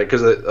on the Reddit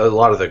because a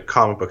lot of the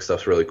comic book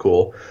stuff's really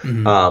cool.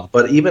 Mm-hmm.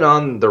 But even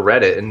on the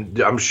Reddit, and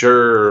I'm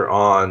sure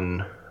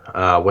on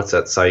what's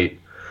that site?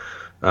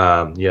 You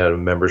had a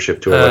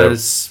membership to it. Whatever.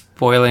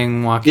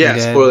 Spoiling Walking Dead.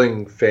 Yeah,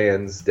 spoiling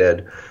fans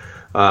dead.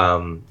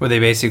 Where they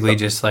basically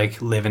just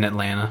like live in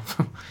Atlanta.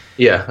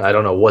 Yeah, I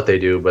don't know what they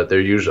do, but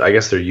they're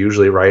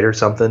usually right or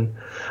something.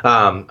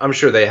 I'm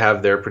sure they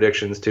have their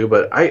predictions too,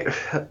 but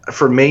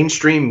for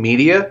mainstream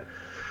media,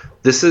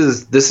 this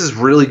is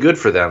really good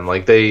for them.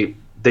 Like they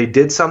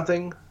did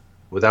something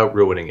without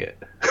ruining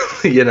it,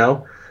 you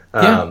know?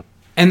 Yeah.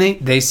 And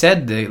they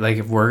said like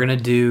if we're gonna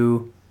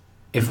do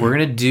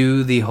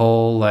the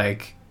whole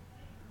like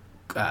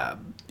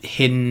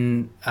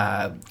hidden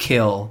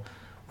kill,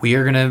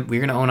 we're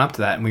gonna own up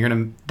to that,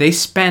 and they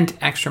spent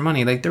extra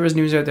money. Like there was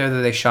news out there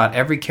that they shot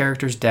every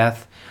character's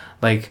death.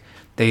 Like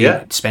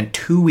they spent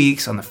 2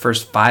 weeks on the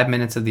first 5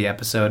 minutes of the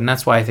episode, and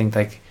that's why I think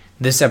like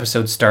this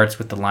episode starts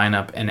with the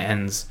lineup and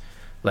ends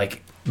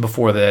like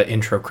before the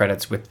intro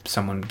credits with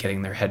someone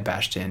getting their head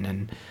bashed in,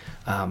 and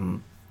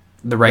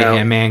the right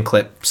hand man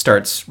clip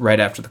starts right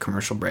after the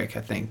commercial break,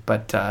 I think.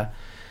 But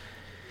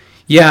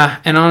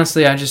yeah, and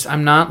honestly,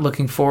 I'm not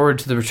looking forward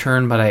to the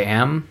return, but I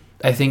am.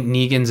 I think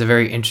Negan's a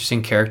very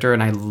interesting character,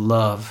 and I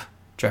love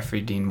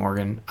Jeffrey Dean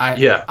Morgan.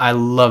 I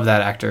love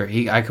that actor.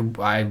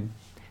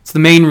 It's the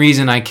main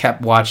reason I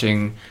kept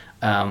watching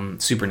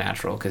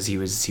Supernatural, because he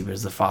was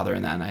the father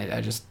in that,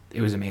 and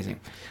it was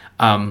amazing.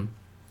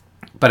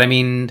 But I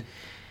mean,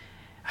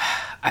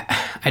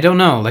 I don't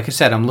know. Like I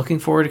said, I'm looking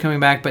forward to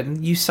coming back, but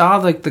you saw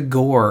like the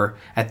gore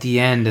at the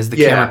end as the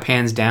camera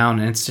pans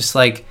down, and it's just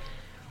like,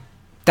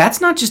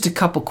 that's not just a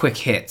couple quick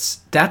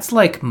hits. That's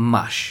like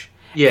mush.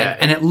 Yeah,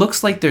 and it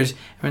looks like there's. I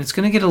mean, it's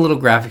going to get a little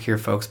graphic here,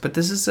 folks, but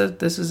this is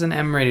an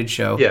M-rated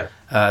show. Yeah,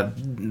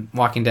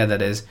 Walking Dead,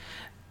 that is.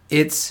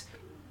 It's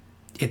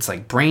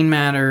like brain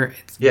matter.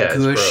 It's gush. It's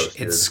gross,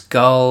 it's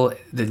skull.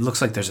 It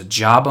looks like there's a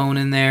jawbone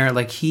in there.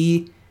 Like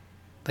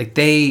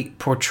they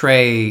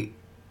portray.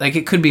 Like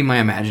it could be my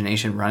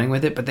imagination running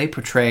with it, but they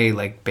portray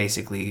like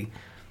basically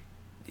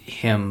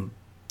him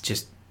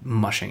just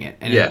mushing it,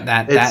 and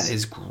that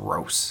is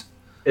gross.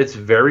 It's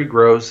very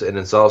gross, and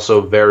it's also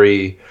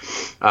very.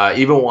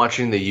 Even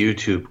watching the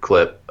YouTube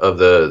clip of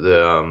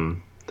the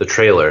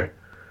trailer,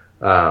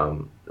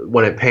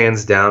 when it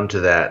pans down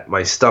to that,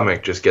 my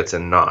stomach just gets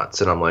in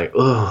knots, and I'm like,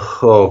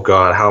 oh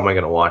god, how am I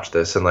going to watch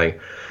this? And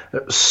like,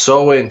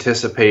 so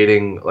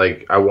anticipating,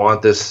 like I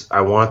want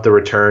the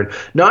return.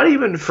 Not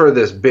even for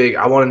this big.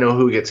 I want to know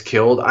who gets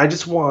killed. I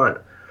just want.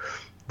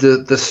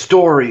 The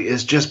story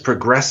is just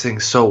progressing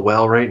so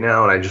well right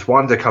now, and I just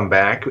wanted to come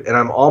back, and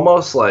I'm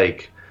almost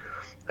like.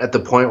 At the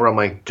point where I'm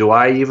like, do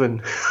I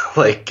even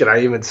can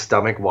I even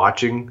stomach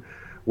watching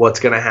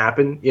what's gonna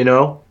happen? You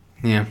know?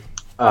 Yeah.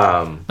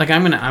 Like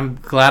I'm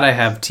glad I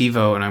have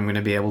TiVo, and I'm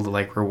gonna be able to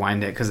like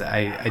rewind it, because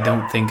I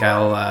don't think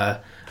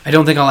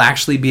I'll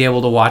actually be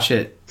able to watch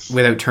it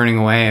without turning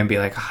away and be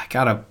like,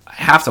 I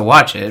have to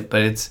watch it.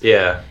 But it's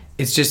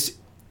just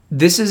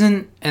this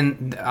isn't,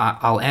 and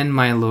I'll end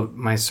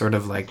my sort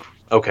of like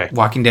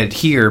Walking Dead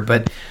here,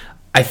 but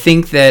I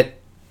think that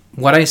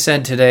what I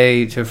said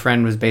today to a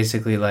friend was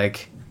basically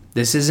like,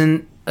 this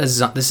isn't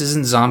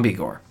zombie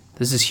gore.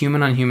 This is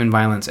human on human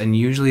violence, and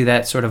usually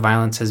that sort of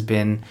violence has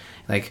been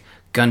like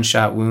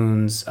gunshot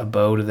wounds, a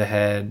bow to the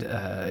head,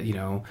 a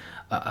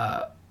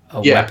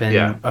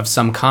weapon of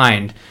some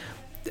kind.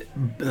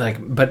 Like,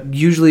 but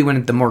usually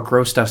when the more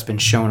gross stuff's been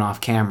shown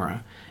off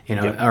camera,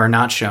 or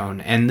not shown,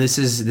 and this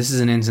is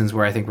an instance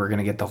where I think we're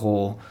gonna get the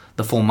full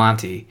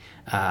Monty,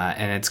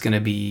 and it's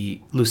gonna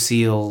be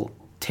Lucille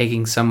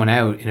taking someone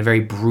out in a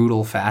very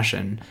brutal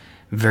fashion,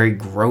 very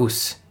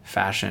gross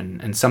fashion,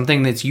 and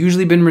something that's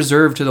usually been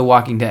reserved to The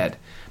Walking Dead,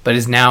 but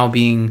is now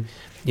being,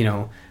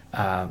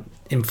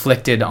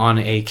 inflicted on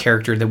a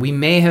character that we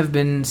may have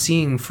been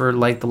seeing for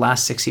like the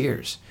last 6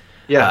 years.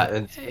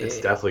 Yeah, it's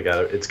definitely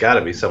got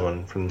to be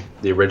someone from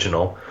the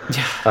original.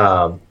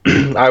 Yeah.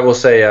 I will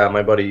say,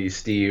 my buddy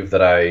Steve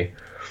that I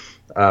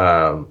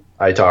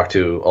talked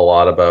to a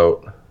lot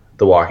about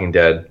The Walking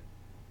Dead.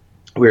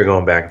 We were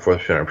going back and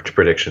forth with our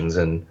predictions,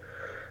 and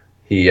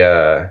he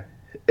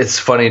it's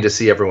funny to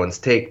see everyone's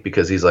take,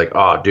 because he's like,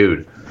 oh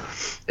dude,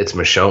 it's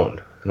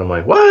Michonne, and I'm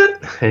like,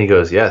 what? And he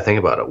goes, yeah, think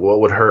about it,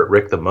 what would hurt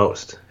Rick the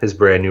most? His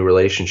brand new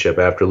relationship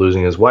after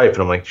losing his wife.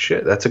 And I'm like,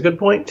 shit, that's a good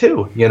point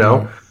too,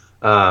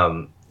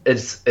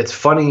 It's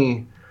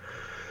funny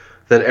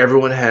that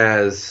everyone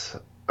has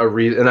a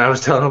reason. And I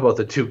was telling him about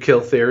the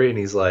 2-kill theory, and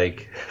he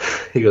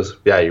goes,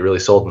 yeah, you really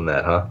sold him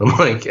that, huh? I'm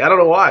like, I don't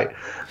know why.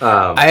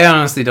 I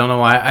honestly don't know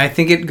why. I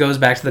think it goes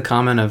back to the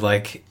comment of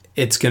like,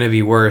 it's going to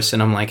be worse.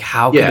 And I'm like,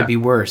 how could it be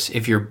worse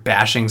if you're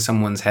bashing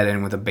someone's head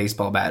in with a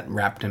baseball bat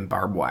wrapped in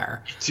barbed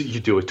wire? You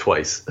do it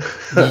twice.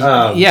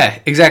 Yeah,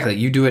 exactly.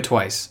 You do it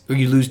twice. Or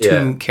you lose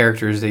two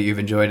characters that you've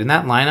enjoyed. In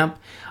that lineup,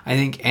 I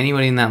think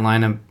anybody in that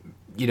lineup,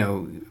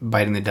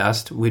 biting the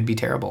dust would be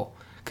terrible.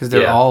 because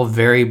they're Yeah. all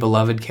very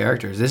beloved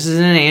characters. This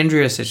isn't an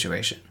Andrea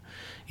situation,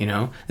 you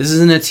know. This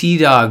isn't a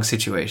T-Dog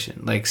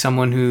situation, like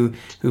someone who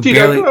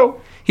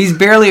he's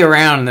barely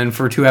around, and then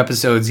for 2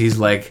 episodes he's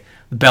like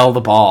Bell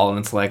the Ball, and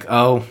it's like,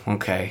 oh,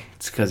 okay,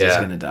 it's because he's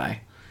gonna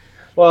die.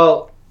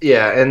 Well,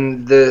 yeah,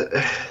 and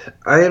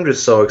I am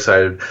just so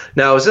excited.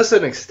 Now, is this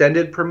an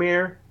extended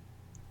premiere?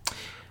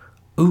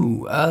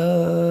 Ooh,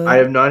 I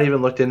have not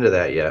even looked into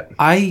that yet.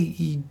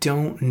 I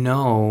don't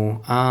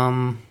know.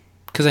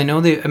 Because I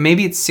know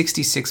maybe it's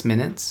 66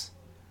 minutes,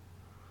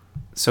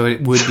 so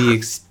it would be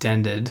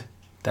extended.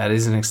 That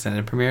is an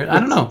extended premiere. I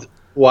don't know.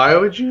 Why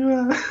would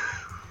you?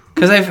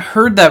 Because I've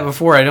heard that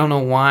before. I don't know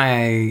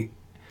why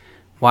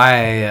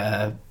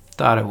I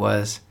thought it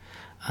was.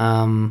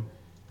 I'm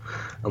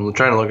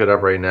trying to look it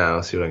up right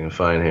now. See what I can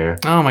find here.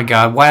 Oh my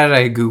god! Why did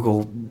I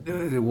Google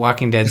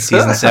Walking Dead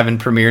season 7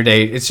 premiere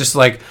date? It's just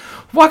like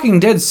Walking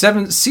Dead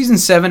season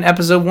 7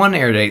 episode 1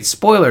 air date.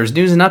 Spoilers,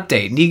 news and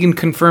update. Negan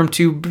confirmed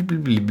to. Blah,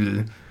 blah,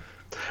 blah.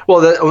 Well,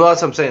 that's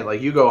what I'm saying.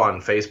 Like, you go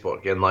on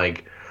Facebook and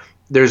like,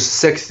 there's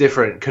 6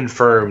 different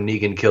confirmed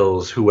Negan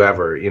kills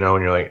whoever, you know,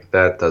 and you're like,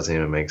 that doesn't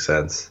even make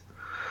sense.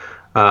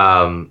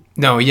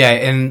 No, yeah,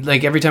 and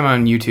like every time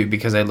I'm on YouTube,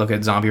 because I look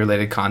at zombie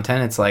related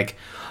content, it's like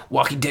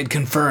Walking Dead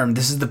confirmed.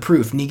 This is the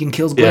proof. Negan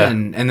kills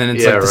Glenn, and then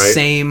it's like the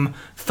same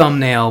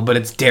thumbnail, but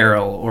it's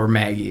Daryl or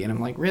Maggie, and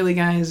I'm like, really,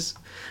 guys?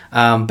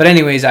 But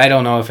anyways, I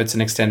don't know if it's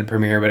an extended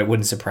premiere, but it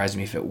wouldn't surprise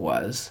me if it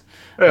was.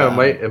 Yeah,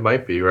 it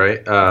might be,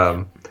 right?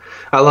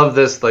 I love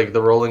this, like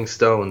the Rolling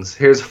Stones.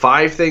 Here's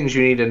 5 things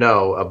you need to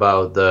know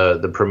about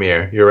the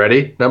premiere. You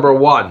ready? Number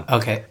 1.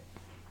 Okay.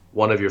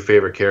 One of your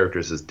favorite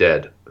characters is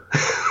dead.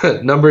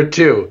 Number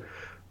 2.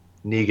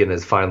 Negan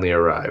has finally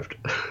arrived.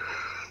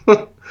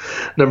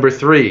 Number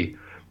 3.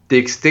 The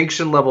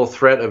extinction level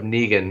threat of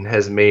Negan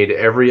has made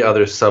every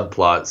other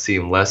subplot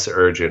seem less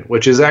urgent,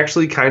 which is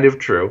actually kind of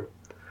true.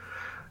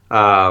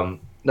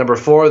 Number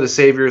 4, the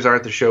Saviors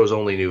aren't the show's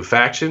only new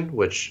faction,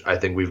 which I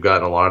think we've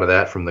gotten a lot of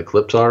that from the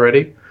clips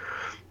already.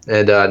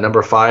 And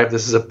number 5,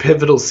 this is a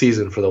pivotal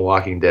season for The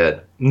Walking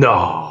Dead.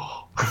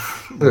 No.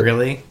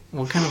 Really?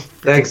 What kind of...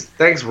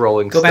 Thanks,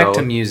 Rolling Go Stone. back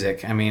to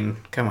music. I mean,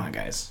 come on,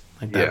 guys.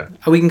 Like that.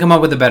 Yeah. We can come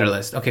up with a better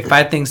list. Okay,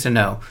 5 things to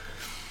know.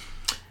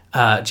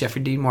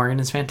 Jeffrey Dean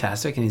Morgan is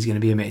fantastic, and he's going to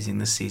be amazing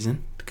this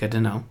season. Good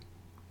to know.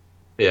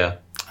 Yeah.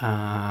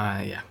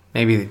 Yeah.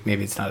 Maybe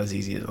it's not as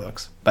easy as it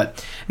looks,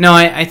 but no,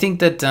 I think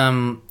that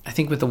I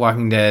think with The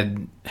Walking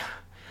Dead,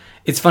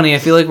 it's funny. I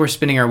feel like we're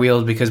spinning our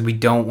wheels because we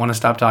don't want to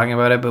stop talking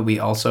about it, but we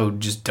also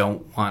just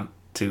don't want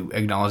to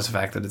acknowledge the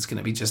fact that it's going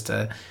to be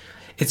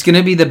it's going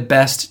to be the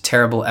best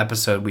terrible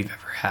episode we've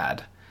ever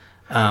had.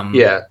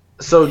 Yeah.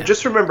 So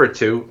just remember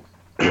too,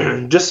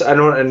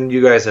 and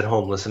you guys at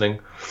home listening,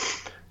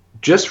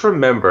 just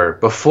remember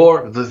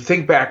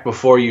think back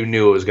before you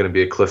knew it was going to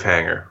be a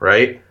cliffhanger,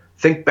 right?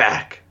 Think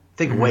back.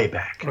 Think way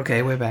back.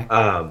 Okay, way back.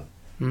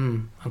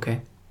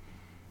 Okay.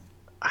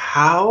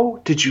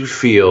 How did you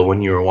feel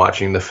when you were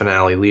watching the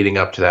finale leading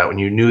up to that, when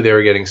you knew they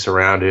were getting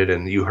surrounded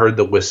and you heard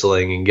the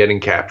whistling and getting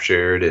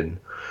captured and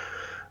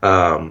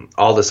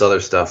all this other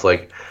stuff?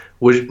 Like,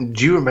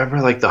 do you remember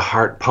like the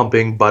heart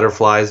pumping,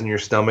 butterflies in your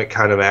stomach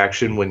kind of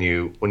action when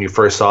you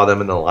first saw them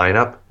in the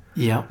lineup?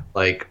 Yeah.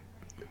 Like,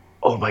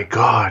 oh my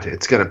God,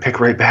 it's gonna pick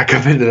right back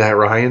up into that,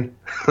 Ryan.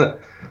 What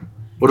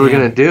are we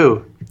gonna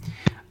do?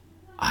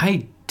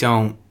 I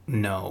don't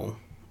know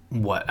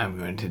what I'm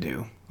going to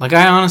do. Like,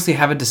 I honestly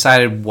haven't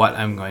decided what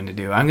I'm going to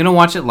do. I'm going to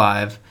watch it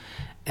live,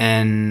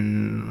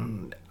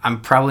 and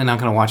I'm probably not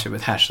going to watch it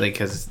with Ashley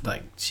because,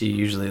 like, she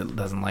usually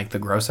doesn't like the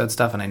gross out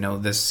stuff, and I know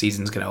this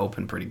season's going to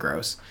open pretty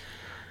gross.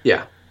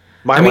 Yeah.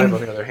 My wife,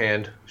 on the other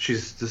hand,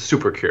 she's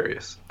super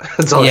curious.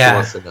 That's all she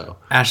wants to know.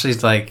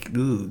 Ashley's like,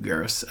 ooh,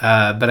 gross.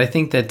 But I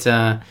think that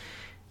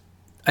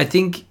I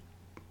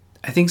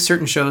think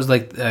certain shows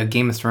like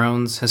Game of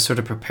Thrones has sort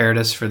of prepared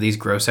us for these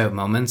gross out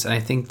moments, and I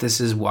think this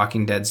is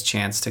Walking Dead's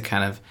chance to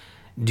kind of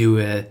do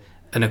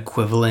an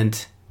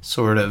equivalent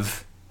sort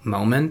of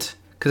moment,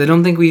 because I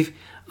don't think we've,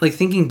 like,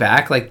 thinking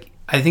back, like,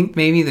 I think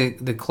maybe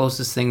the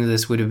closest thing to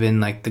this would have been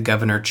like the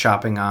governor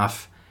chopping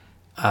off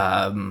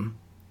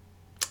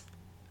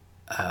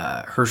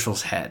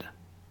Herschel's head,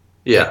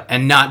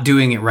 and not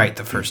doing it right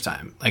the first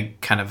time, like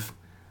kind of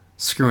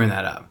screwing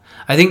that up.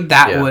 I think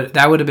that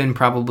would have been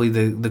probably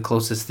the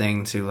closest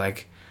thing to,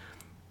 like,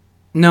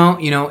 no,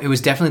 it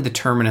was definitely the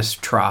Terminus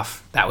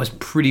trough. That was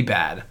pretty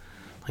bad.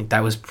 Like,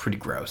 that was pretty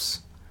gross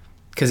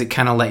because it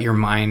kind of let your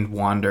mind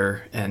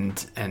wander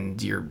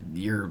and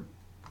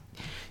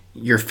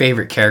your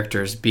favorite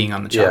characters being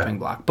on the chopping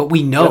block. But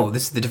we know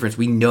this is the difference.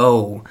 We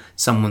know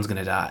someone's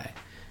gonna die.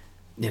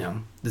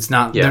 It's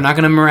not. They're not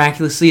gonna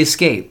miraculously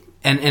escape.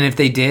 And if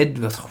they did,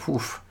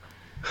 oof,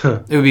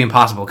 it would be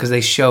impossible because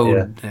they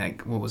showed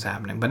like what was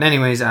happening. But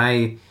anyways,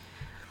 I'm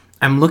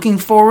looking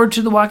forward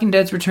to The Walking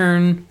Dead's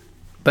return,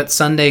 but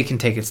Sunday can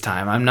take its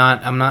time. I'm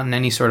not in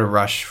any sort of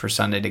rush for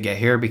Sunday to get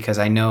here because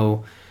I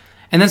know,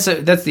 and that's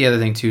the other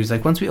thing too, is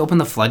like once we open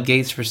the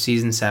floodgates for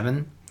season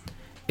 7,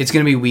 it's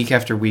going to be week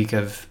after week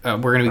of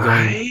we're going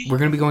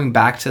to be going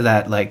back to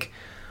that, like,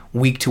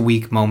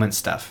 week-to-week moment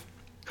stuff.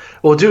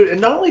 Well, dude,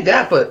 and not only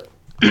that, but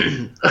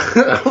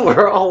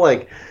we're all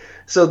like,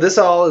 so this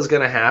all is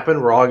going to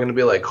happen. We're all going to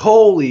be like,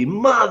 holy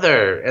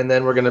mother. And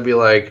then we're going to be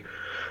like,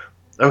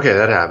 okay,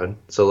 that happened.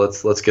 So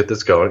let's get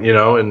this going, you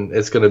know, and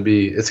it's going to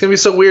be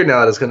so weird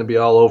now that it's going to be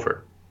all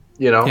over.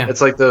 You know,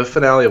 It's like the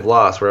finale of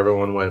Lost where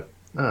everyone went,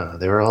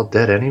 they were all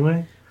dead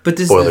anyway. But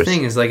this is the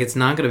thing is, like, it's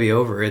not going to be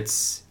over.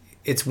 It's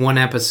one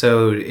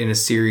episode in a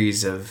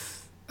series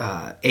of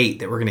 8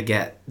 that we're going to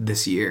get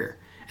this year,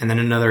 and then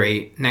another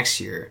 8 next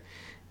year.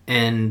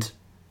 And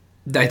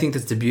I think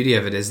that's the beauty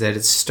of it, is that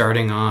it's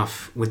starting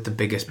off with the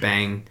biggest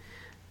bang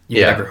you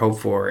could ever hope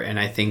for. And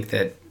I think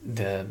that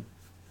the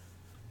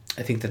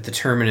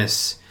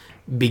Terminus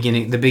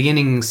the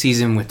beginning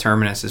season with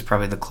Terminus is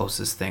probably the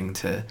closest thing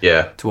to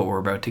what we're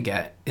about to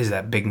get, is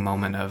that big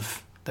moment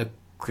of the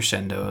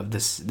crescendo of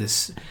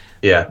this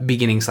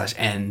beginning /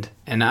 end.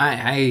 And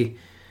I'm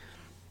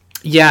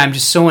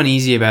just so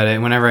uneasy about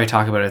it. Whenever I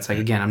talk about it, it's like,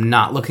 again, I'm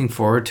not looking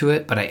forward to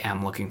it, but I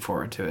am looking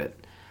forward to it.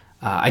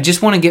 I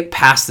just want to get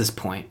past this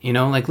point, you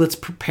know, like, let's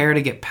prepare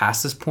to get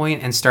past this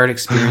point and start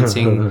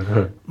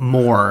experiencing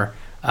more.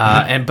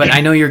 But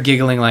I know you're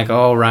giggling like,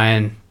 oh,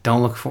 Ryan,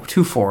 don't look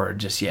too forward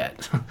just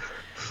yet.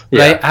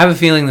 But I have a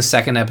feeling the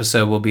second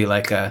episode will be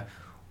like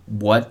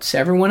what's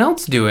everyone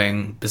else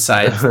doing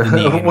besides the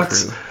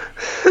Negan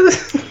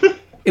crew?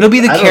 It'll be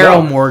the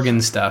Carol Morgan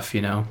stuff,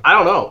 you know? I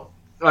don't know.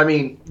 I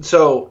mean,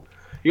 so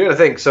you got to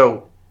think.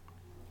 So,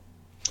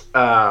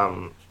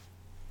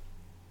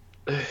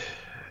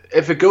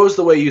 if it goes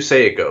the way you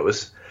say it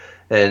goes,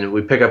 and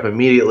we pick up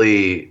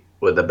immediately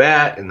with the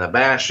bat and the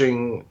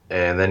bashing,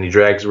 and then he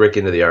drags Rick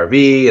into the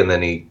RV, and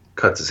then he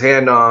cuts his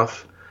hand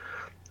off.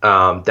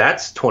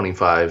 That's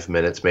 25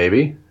 minutes,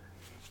 maybe.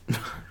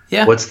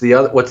 Yeah. What's the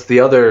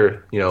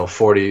other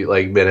 40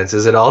 minutes?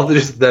 Is it all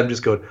just them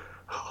just going,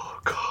 oh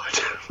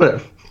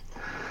God?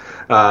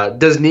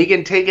 Does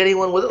Negan take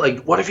anyone with it?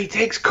 Like, what if he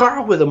takes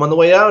Carl with him on the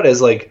way out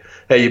as like,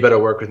 hey, you better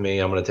work with me.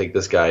 I'm going to take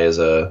this guy as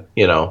a,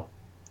 do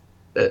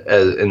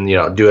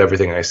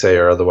everything I say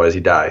or otherwise he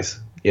dies,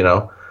 you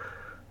know?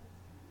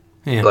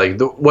 Yeah. Like,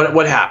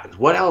 what happens?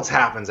 What else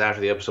happens after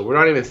the episode? We're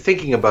not even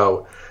thinking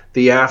about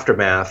the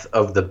aftermath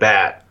of the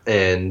bat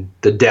and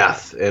the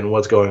death and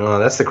what's going on.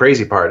 That's the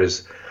crazy part,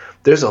 is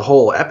there's a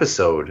whole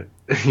episode,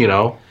 you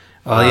know?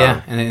 Well,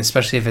 yeah, and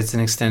especially if it's an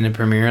extended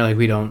premiere, like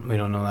we don't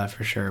know that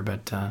for sure,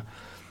 but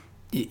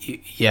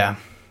yeah,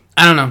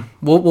 I don't know.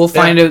 We'll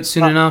find out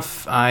soon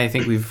enough. I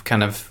think we've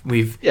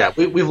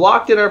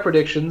locked in our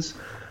predictions.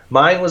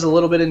 Mine was a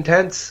little bit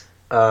intense,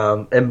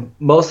 and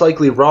most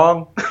likely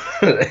wrong.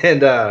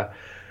 And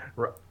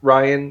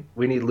Ryan,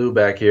 we need Lou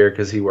back here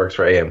because he works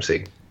for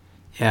AMC.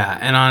 Yeah,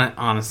 and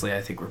honestly,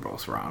 I think we're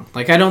both wrong.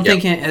 Like, I don't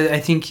think I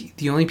think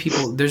the only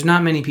people, there's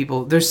not many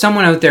people. There's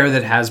someone out there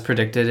that has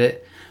predicted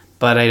it.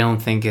 But I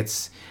don't think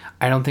it's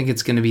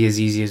going to be as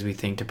easy as we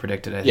think to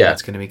predict it. I think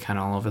it's going to be kind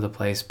of all over the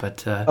place.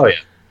 But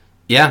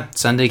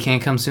Sunday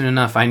can't come soon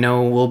enough. I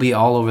know we'll be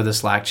all over the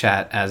Slack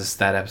chat as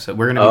that episode.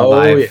 We're going to be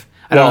live. Yeah.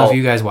 I don't know if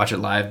you guys watch it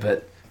live,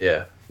 but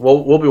yeah,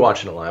 we'll be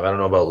watching it live. I don't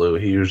know about Lou.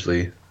 He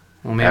usually.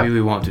 Well, maybe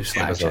we won't do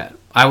Slack chat.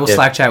 I will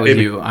Slack chat with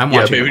you. I'm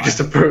watching. Maybe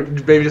just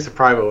a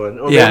private one.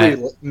 Or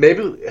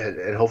maybe,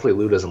 and hopefully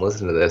Lou doesn't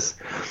listen to this.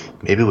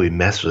 Maybe we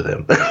mess with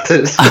him.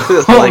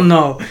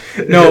 No,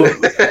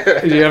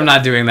 dude, I'm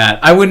not doing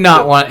that. I would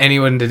not want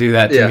anyone to do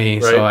that to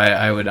me. Right? So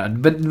I would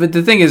not. But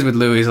the thing is with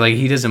Lou, is like,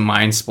 he doesn't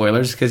mind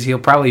spoilers because he'll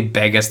probably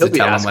beg us to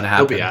tell him what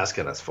happened. He'll be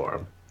asking us for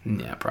him.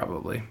 Yeah,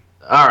 probably.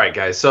 All right,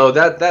 guys. So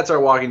that's our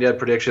Walking Dead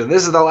prediction.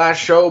 This is the last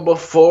show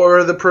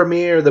before the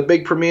premiere, the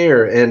big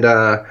premiere. And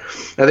I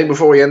think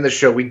before we end this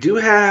show, we do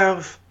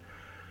have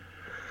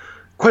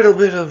quite a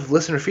bit of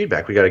listener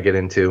feedback we got to get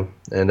into.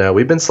 And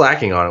we've been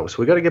slacking on it, so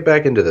we got to get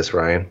back into this,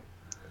 Ryan.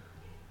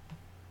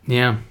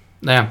 Yeah.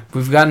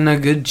 We've gotten a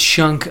good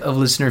chunk of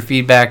listener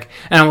feedback,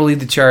 and I will lead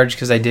the charge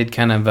because I did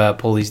kind of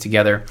pull these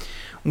together.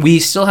 We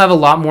still have a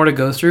lot more to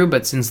go through,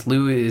 but since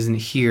Lou isn't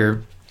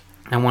here,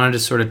 I wanted to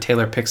sort of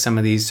tailor pick some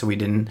of these so we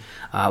didn't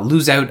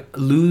lose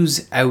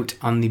out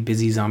on the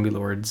busy zombie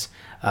lord's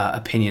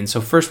opinion. So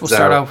first we'll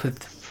start off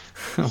with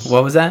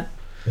what was that?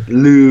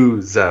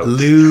 Lose out.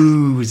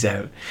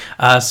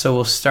 So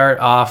we'll start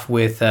off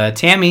with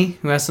Tammy,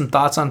 who has some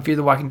thoughts on Fear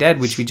the Walking Dead,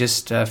 which we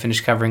just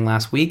finished covering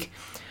last week.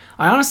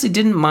 I honestly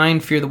didn't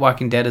mind Fear the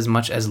Walking Dead as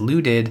much as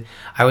Lou did.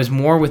 I was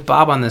more with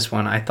Bob on this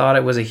one. I thought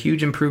it was a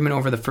huge improvement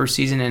over the first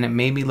season, and it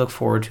made me look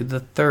forward to the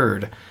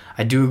third.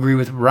 I do agree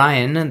with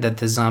Ryan that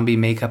the zombie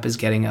makeup is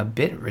getting a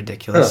bit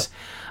ridiculous.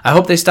 I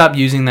hope they stop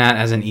using that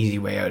as an easy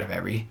way out of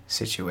every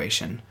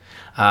situation.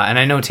 And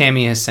I know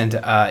Tammy has sent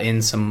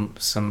in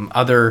some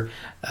other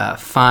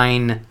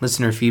fine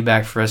listener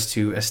feedback for us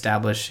to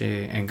establish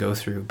and go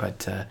through.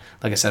 But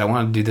like I said, I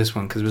wanted to do this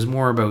one because it was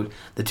more about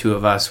the two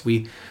of us.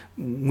 We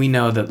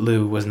know that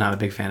Lou was not a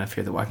big fan of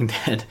Fear the Walking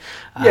Dead.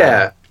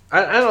 Yeah.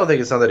 I don't think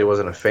it's not that he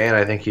wasn't a fan.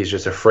 I think he's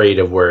just afraid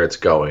of where it's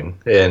going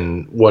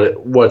and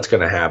what's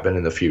going to happen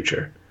in the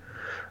future.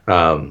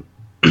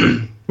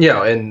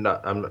 and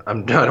I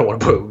don't want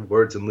to put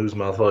words in Lou's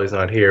mouth while he's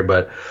not here,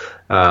 but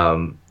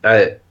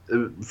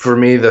for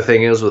me, the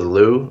thing is with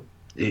Lou,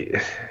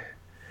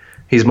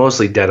 he's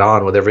mostly dead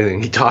on with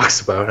everything he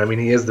talks about. I mean,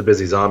 he is the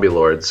busy zombie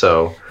lord,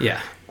 so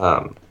Yeah.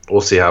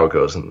 We'll see how it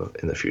goes in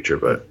the future,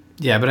 but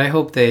Yeah, but I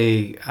hope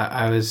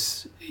I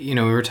was, we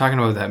were talking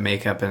about that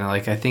makeup, and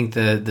like I think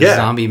the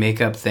zombie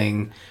makeup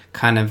thing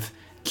kind of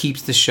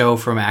keeps the show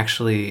from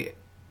actually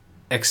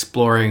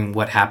exploring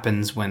what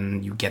happens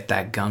when you get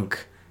that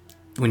gunk,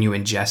 when you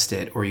ingest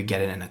it or you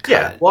get it in a cut.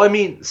 Yeah, well, I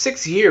mean,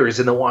 6 years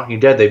in The Walking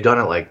Dead, they've done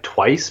it like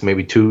twice,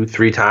 maybe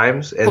 2-3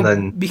 times, and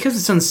then because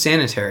it's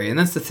unsanitary, and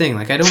that's the thing.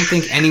 Like, I don't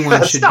think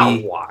anyone should not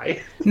be.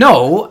 Why?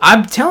 No,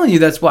 I'm telling you,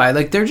 that's why.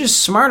 Like, they're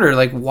just smarter.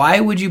 Like,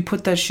 why would you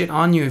put that shit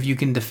on you if you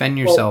can defend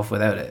yourself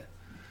without it?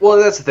 Well,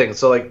 that's the thing.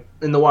 So, like,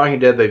 in The Walking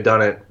Dead, they've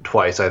done it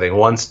twice, I think.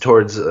 Once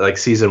towards, like,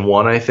 season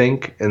 1, I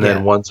think, and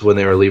then once when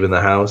they were leaving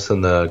the house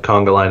in the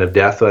conga line of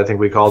death, I think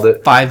we called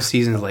it. 5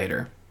 seasons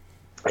later.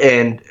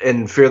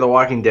 And Fear the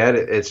Walking Dead,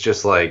 it's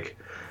just, like,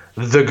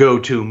 the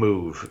go-to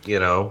move,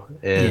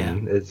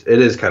 And it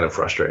is kind of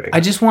frustrating.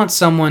 I just want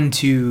someone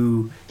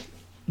to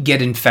get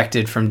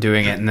infected from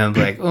doing it, and they'll be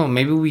like, oh,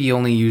 maybe we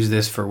only use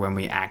this for when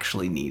we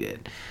actually need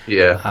it.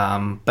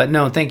 Yeah. But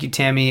no, thank you,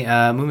 Tammy.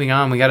 Moving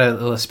on, we got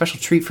a special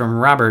treat from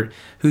Robert,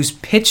 who's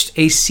pitched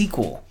a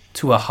sequel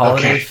to a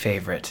holiday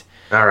favorite.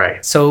 All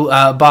right. So,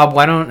 Bob,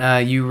 why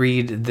don't you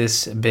read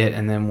this bit,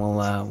 and then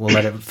we'll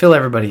let it fill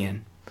everybody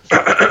in.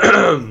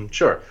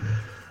 Sure.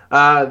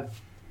 So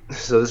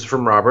this is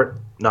from Robert,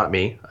 not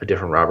me, a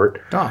different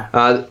Robert.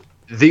 Oh.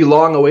 The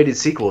long-awaited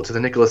sequel to the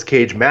Nicolas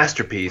Cage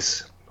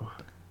masterpiece.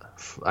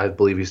 I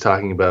believe he's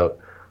talking about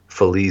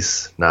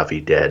Feliz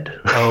Navidad.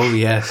 Oh,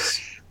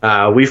 yes.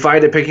 We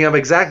find it picking up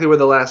exactly where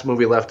the last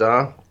movie left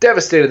off.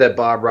 Devastated that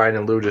Bob, Ryan,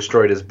 and Lou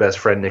destroyed his best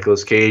friend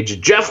Nicolas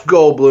Cage, Jeff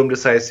Goldblum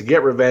decides to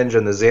get revenge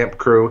on the Zamp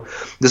crew.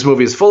 This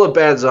movie is full of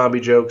bad zombie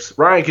jokes.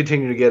 Ryan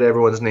continuing to get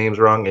everyone's names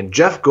wrong, and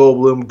Jeff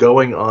Goldblum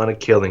going on a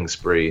killing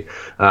spree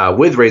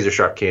with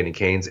razor-sharp candy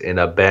canes in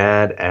a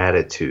bad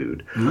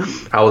attitude.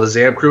 How will the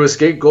Zamp crew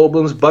escape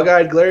Goldblum's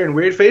bug-eyed glare and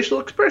weird facial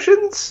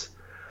expressions?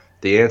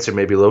 The answer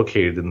may be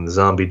located in the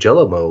zombie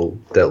jello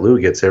mold that Lou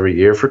gets every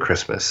year for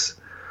Christmas.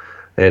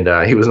 And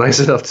he was nice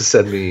enough to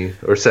send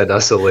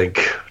us a link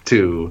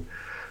to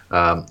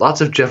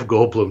lots of Jeff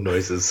Goldblum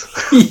noises.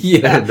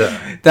 Yeah,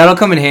 and, that'll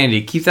come in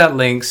handy. Keep that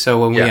link so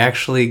when we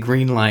actually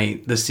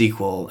greenlight the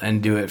sequel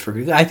and do it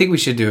I think we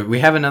should do it. We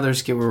have another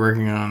skit we're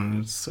working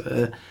on.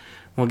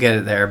 We'll get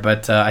it there,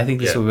 but I think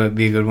this would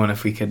be a good one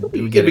if we could get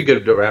it. It'd be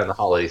good around the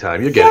holiday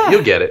time. You'll get it.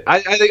 You'll get it.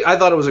 I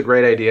thought it was a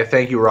great idea.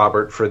 Thank you,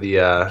 Robert, for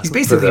the. He's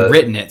basically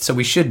written it, so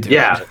we should do it.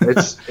 Yeah,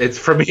 it's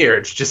from here.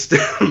 It's just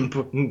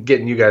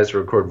getting you guys to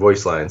record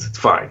voice lines. It's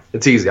fine.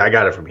 It's easy. I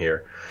got it from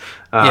here.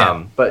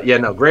 But yeah,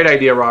 no, great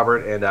idea,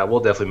 Robert, and we'll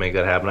definitely make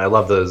that happen. I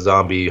love the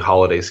zombie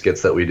holiday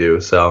skits that we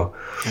do, so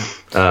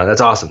that's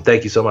awesome.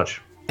 Thank you so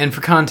much. And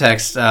for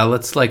context,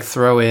 let's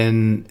throw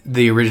in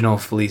the original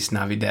Feliz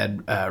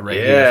Navidad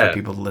here for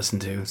people to listen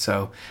to.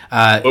 So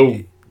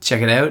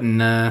check it out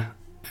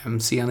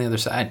and see you on the other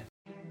side.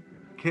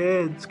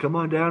 Kids, come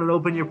on down and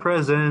open your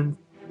presents.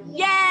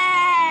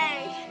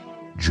 Yay!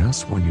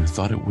 Just when you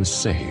thought it was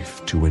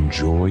safe to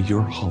enjoy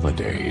your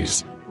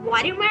holidays.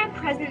 Why do my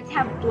presents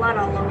have blood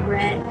all over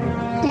it?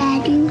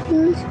 Daddy,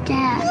 who's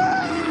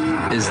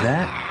Dad? Is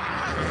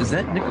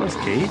that Nicolas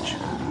Cage?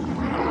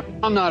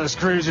 I'm not as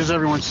crazy as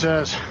everyone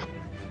says.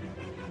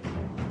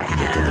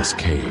 Nicolas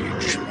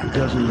Cage. It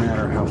doesn't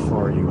matter how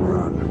far you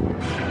run.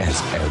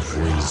 As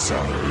every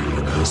zombie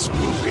in this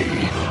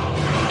movie.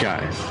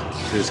 Guys,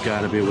 there's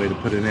gotta be a way to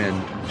put an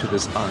end to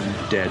this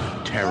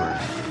undead terror.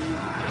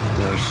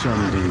 There are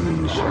some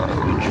demons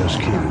you just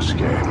can't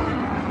escape.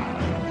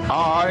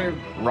 I,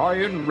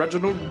 Ryan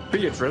Reginald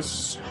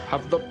Beatrice,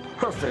 have the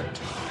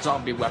perfect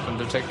zombie weapon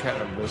to take care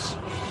of this.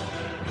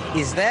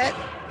 Is that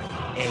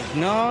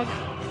eggnog?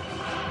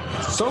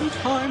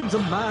 Sometimes a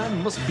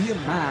man must be a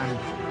man,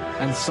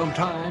 and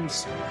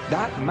sometimes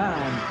that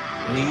man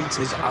needs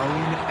his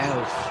own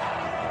elf.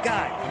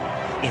 God,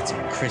 it's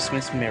a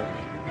Christmas miracle.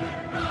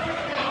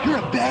 You're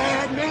a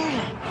bad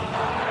man.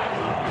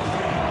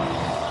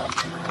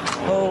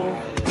 Ho,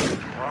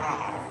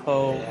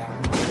 ho, ho.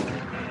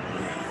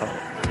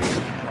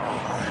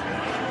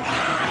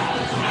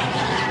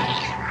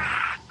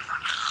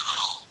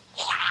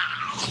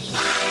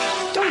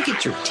 Don't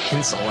get your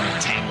tinsel in a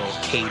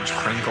tangled Cage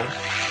crinkle.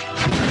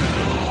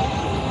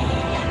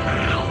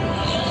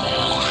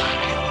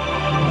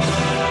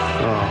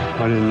 Oh,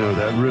 I didn't know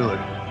that, really.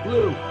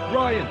 Lou,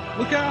 Ryan,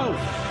 look out!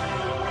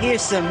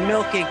 Here's some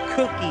milk and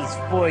cookies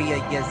for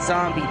you, you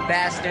zombie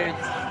bastards.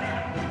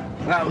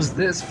 How's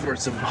this for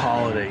some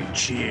holiday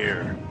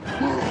cheer?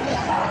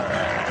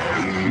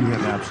 You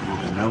have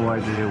absolutely no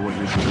idea what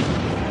you're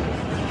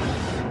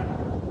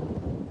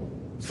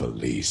doing.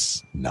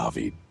 Feliz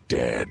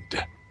Navidad.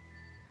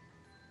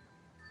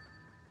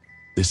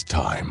 This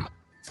time,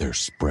 they're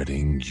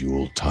spreading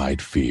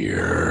Yuletide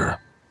fear.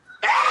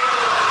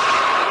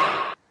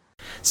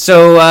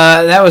 So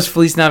that was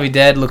Feliz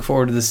Navidad. Look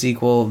forward to the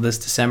sequel this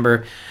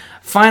December.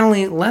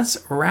 Finally, let's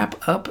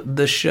wrap up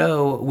the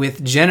show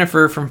with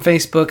Jennifer from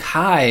Facebook.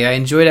 Hi, I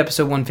enjoyed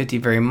episode 150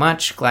 very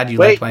much. Glad you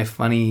liked my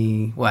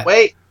funny... What?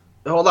 Wait,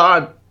 hold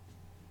on.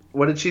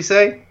 What did she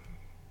say?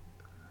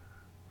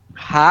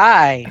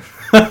 Hi.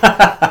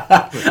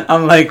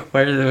 I'm like,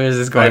 where is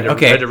this going? I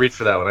had to reach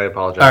for that one. I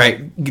apologize. All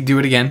right, do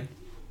it again.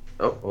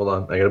 Oh, hold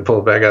on. I got to pull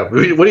it back up.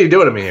 What are you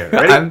doing to me here?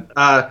 Ready?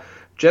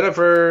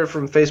 Jennifer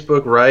from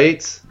Facebook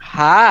writes,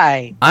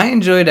 Hi. I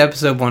enjoyed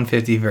episode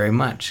 150 very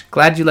much.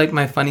 Glad you liked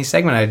my funny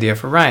segment idea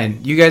for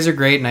Ryan. You guys are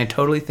great, and I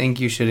totally think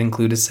you should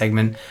include a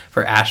segment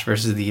for Ash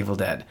vs. the Evil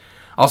Dead.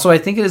 Also, I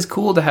think it is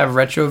cool to have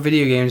retro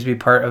video games be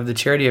part of the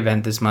charity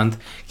event this month.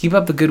 Keep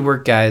up the good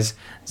work, guys.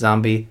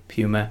 Zombie,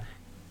 Puma,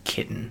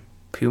 Kitten.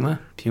 Puma?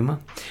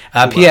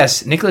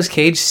 P.S. Nicolas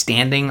Cage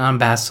standing on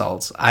bath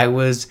salts. I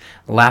was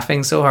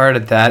laughing so hard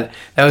at that.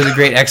 That was a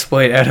great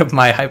exploit out of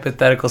my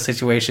hypothetical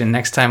situation.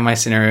 Next time my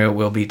scenario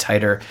will be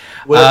tighter.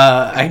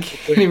 I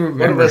can't even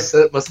remember. One of us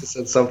must have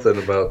said something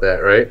about that,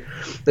 right?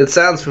 It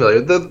sounds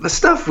familiar. The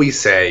stuff we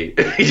say,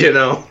 you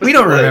know. We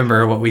don't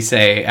remember what we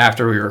say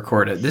after we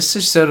record it. This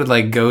just sort of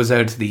like goes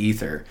out to the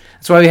ether.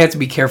 That's why we have to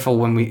be careful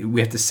when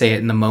we have to say it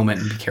in the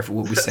moment and be careful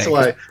what we say. That's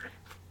why.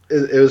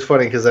 It was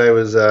funny because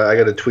I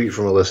got a tweet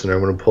from a listener. I'm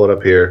going to pull it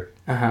up here.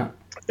 Uh-huh.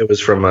 It was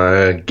from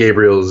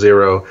Gabriel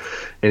Zero,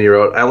 and he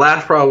wrote, I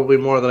laugh probably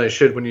more than I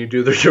should when you do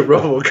your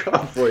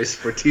RoboCop voice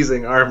for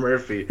teasing R.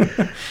 Murphy.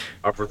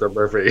 Arthur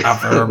Murphy.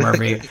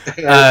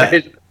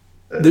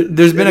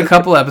 There's been a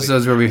couple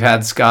episodes where we've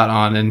had Scott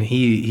on, and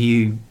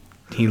he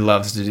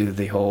loves to do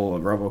the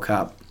whole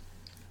RoboCop.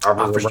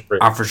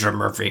 Officer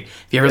Murphy.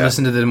 If you ever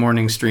listen to the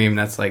morning stream,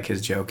 that's like his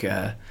joke.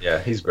 Yeah,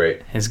 he's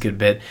great. His good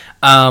bit.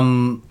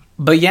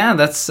 But yeah,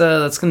 that's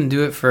going to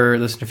do it for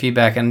listener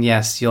feedback. And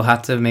yes, you'll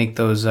have to make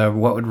those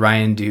What Would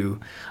Ryan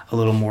Do a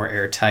little more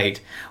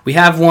airtight. We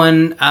have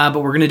one, but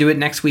we're going to do it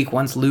next week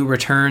once Lou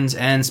returns.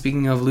 And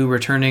speaking of Lou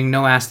returning,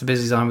 no Ask the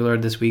Busy Zombie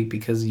Lord this week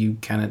because you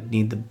kind of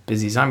need the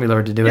Busy Zombie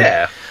Lord to do it.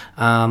 Yeah.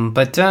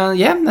 But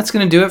that's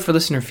going to do it for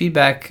listener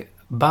feedback.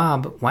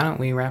 Bob, why don't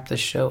we wrap this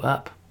show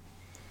up?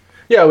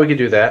 Yeah, we can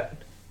do that.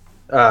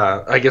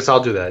 I guess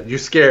I'll do that. You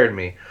scared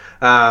me.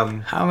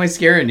 How am I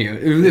scaring you?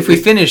 If we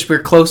finish,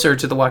 we're closer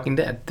to The Walking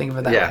Dead. Think of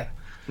it that way.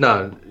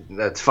 No,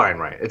 that's fine,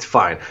 right? It's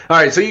fine. All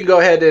right, so you can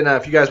go ahead and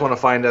if you guys want to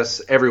find us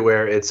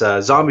everywhere, it's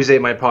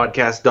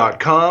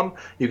zombies8mypodcast.com.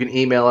 You can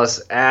email us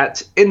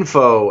at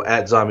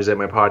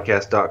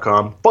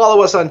info@zombies8mypodcast.com.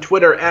 Follow us on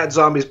Twitter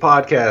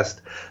 @zombiespodcast.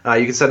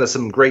 You can send us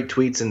some great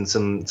tweets and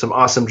some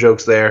awesome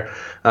jokes there.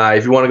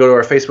 If you want to go to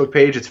our Facebook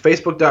page, it's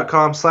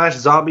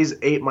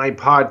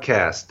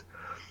facebook.com/zombies8mypodcast.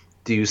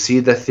 Do you see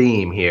the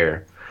theme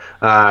here?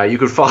 You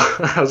can follow.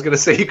 I was gonna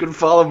say you can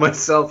follow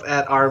myself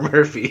at R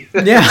Murphy.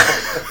 Yeah.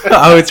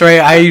 Oh, it's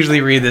right. I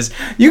usually read this.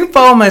 You can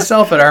follow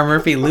myself at R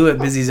Murphy, Lou at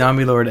Busy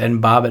Zombie Lord,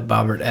 and Bob at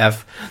Bobbert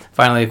F.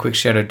 Finally, a quick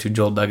shout out to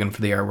Joel Duggan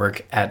for the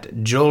artwork at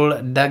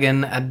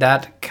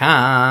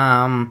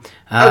joelduggan.com.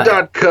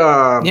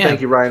 .com. Yeah.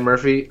 Thank you, Ryan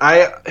Murphy.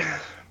 I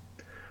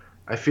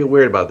feel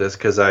weird about this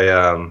because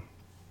I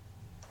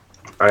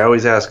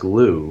always ask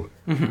Lou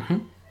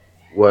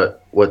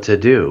what to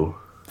do.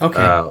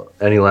 Okay.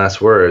 Any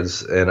last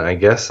words? And I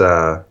guess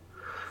I'll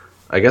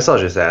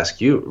just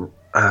ask you,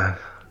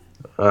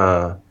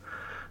 Ryan.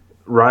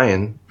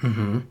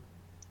 Mm-hmm.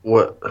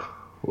 What?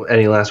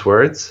 Any last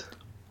words?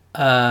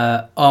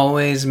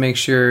 Always make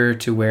sure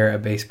to wear a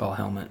baseball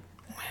helmet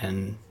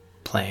when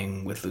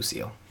playing with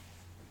Lucille.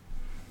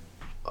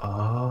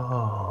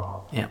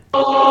 Oh. Yeah.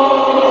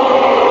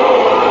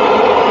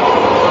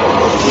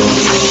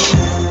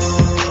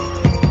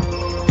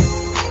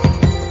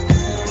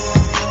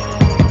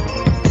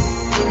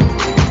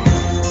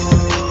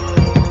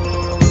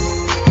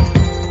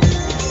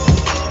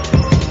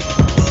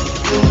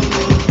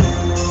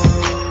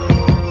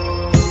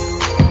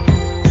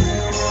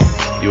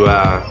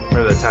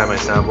 Remember the time my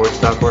soundboard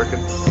stopped working?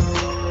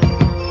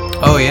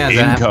 Oh yeah,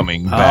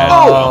 incoming bad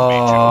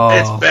zombie joke.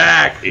 It's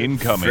back.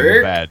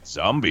 Incoming bad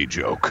zombie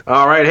joke.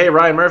 All right, hey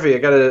Ryan Murphy, I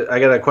got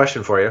a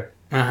question for you.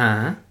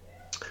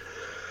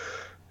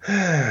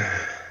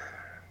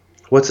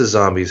 What's a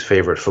zombie's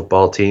favorite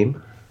football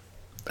team?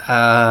 This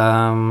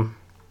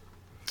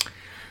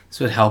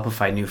would help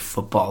if I knew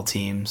football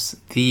teams.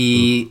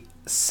 The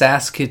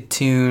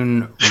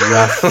Saskatoon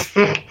Rough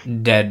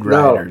Dead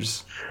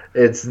Riders. No.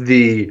 It's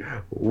the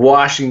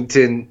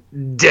Washington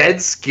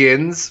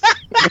Deadskins.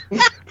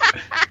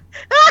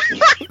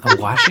 The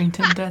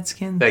Washington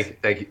Deadskins?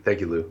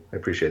 Thank you, Lou. I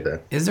appreciate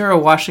that. Is there a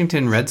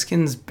Washington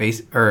Redskins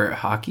base or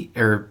hockey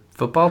or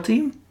football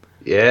team?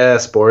 Yeah,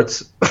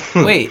 sports.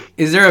 Wait,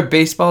 is there a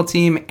baseball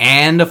team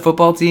and a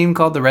football team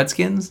called the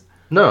Redskins?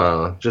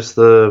 No, just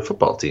the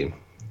football team.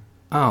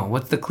 Oh,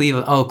 what's the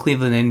Cleveland? Oh,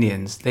 Cleveland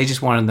Indians. They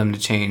just wanted them to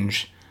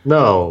change.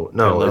 No,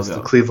 it's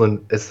the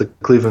Cleveland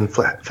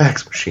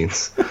fax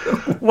machines.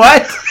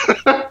 What?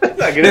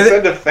 I I'm gonna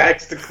send a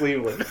fax to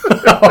Cleveland.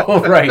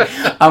 Oh, right.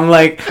 I'm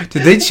like,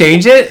 did they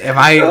change it? Am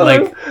I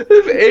like?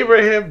 If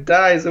Abraham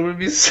dies, it would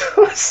be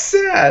so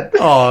sad.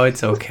 Oh,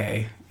 it's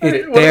okay.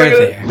 They're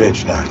there.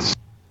 Bitch nuts.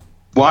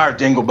 Why are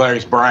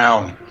dingleberries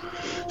brown?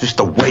 Just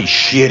the way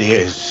shit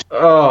is.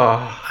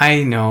 Oh,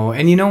 I know.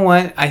 And you know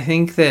what? I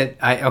think that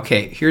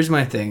okay, here's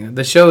my thing.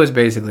 The show is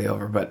basically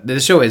over, but the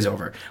show is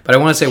over. But I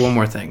want to say one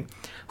more thing.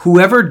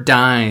 Whoever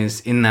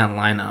dies in that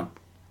lineup,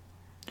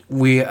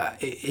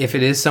 if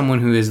it is someone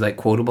who is like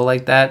quotable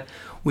like that,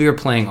 we are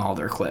playing all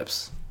their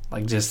clips.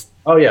 Like just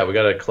oh yeah, we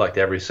gotta collect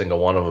every single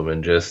one of them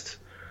and just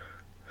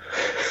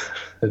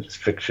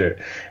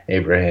picture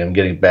Abraham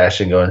getting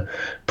bashed and going,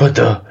 put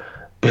the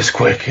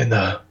Bisquick in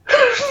the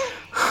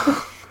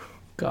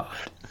God.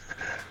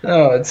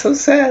 Oh, it's so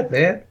sad,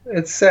 man.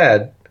 It's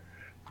sad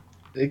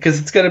because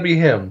it's gonna be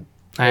him.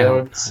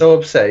 I'm so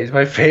upset. He's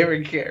my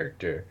favorite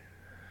character.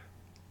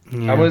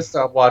 Yeah. I'm gonna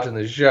stop watching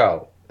the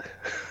show.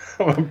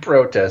 I'm gonna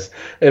protest.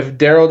 If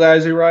Daryl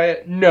dies, we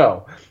riot.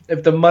 No.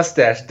 If the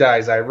mustache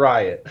dies, I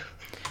riot.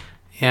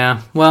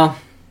 Yeah. Well,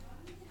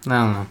 I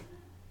don't know.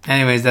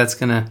 Anyways, that's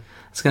gonna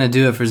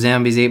do it for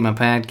Zombies Ate My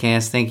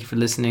Podcast. Thank you for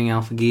listening,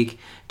 Alpha Geek.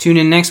 Tune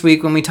in next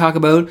week when we talk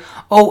about,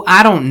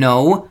 I don't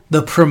know,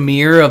 the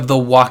premiere of The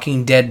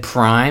Walking Dead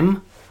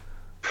Prime.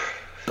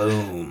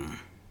 Boom.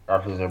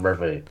 Officer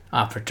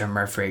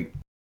Murphy.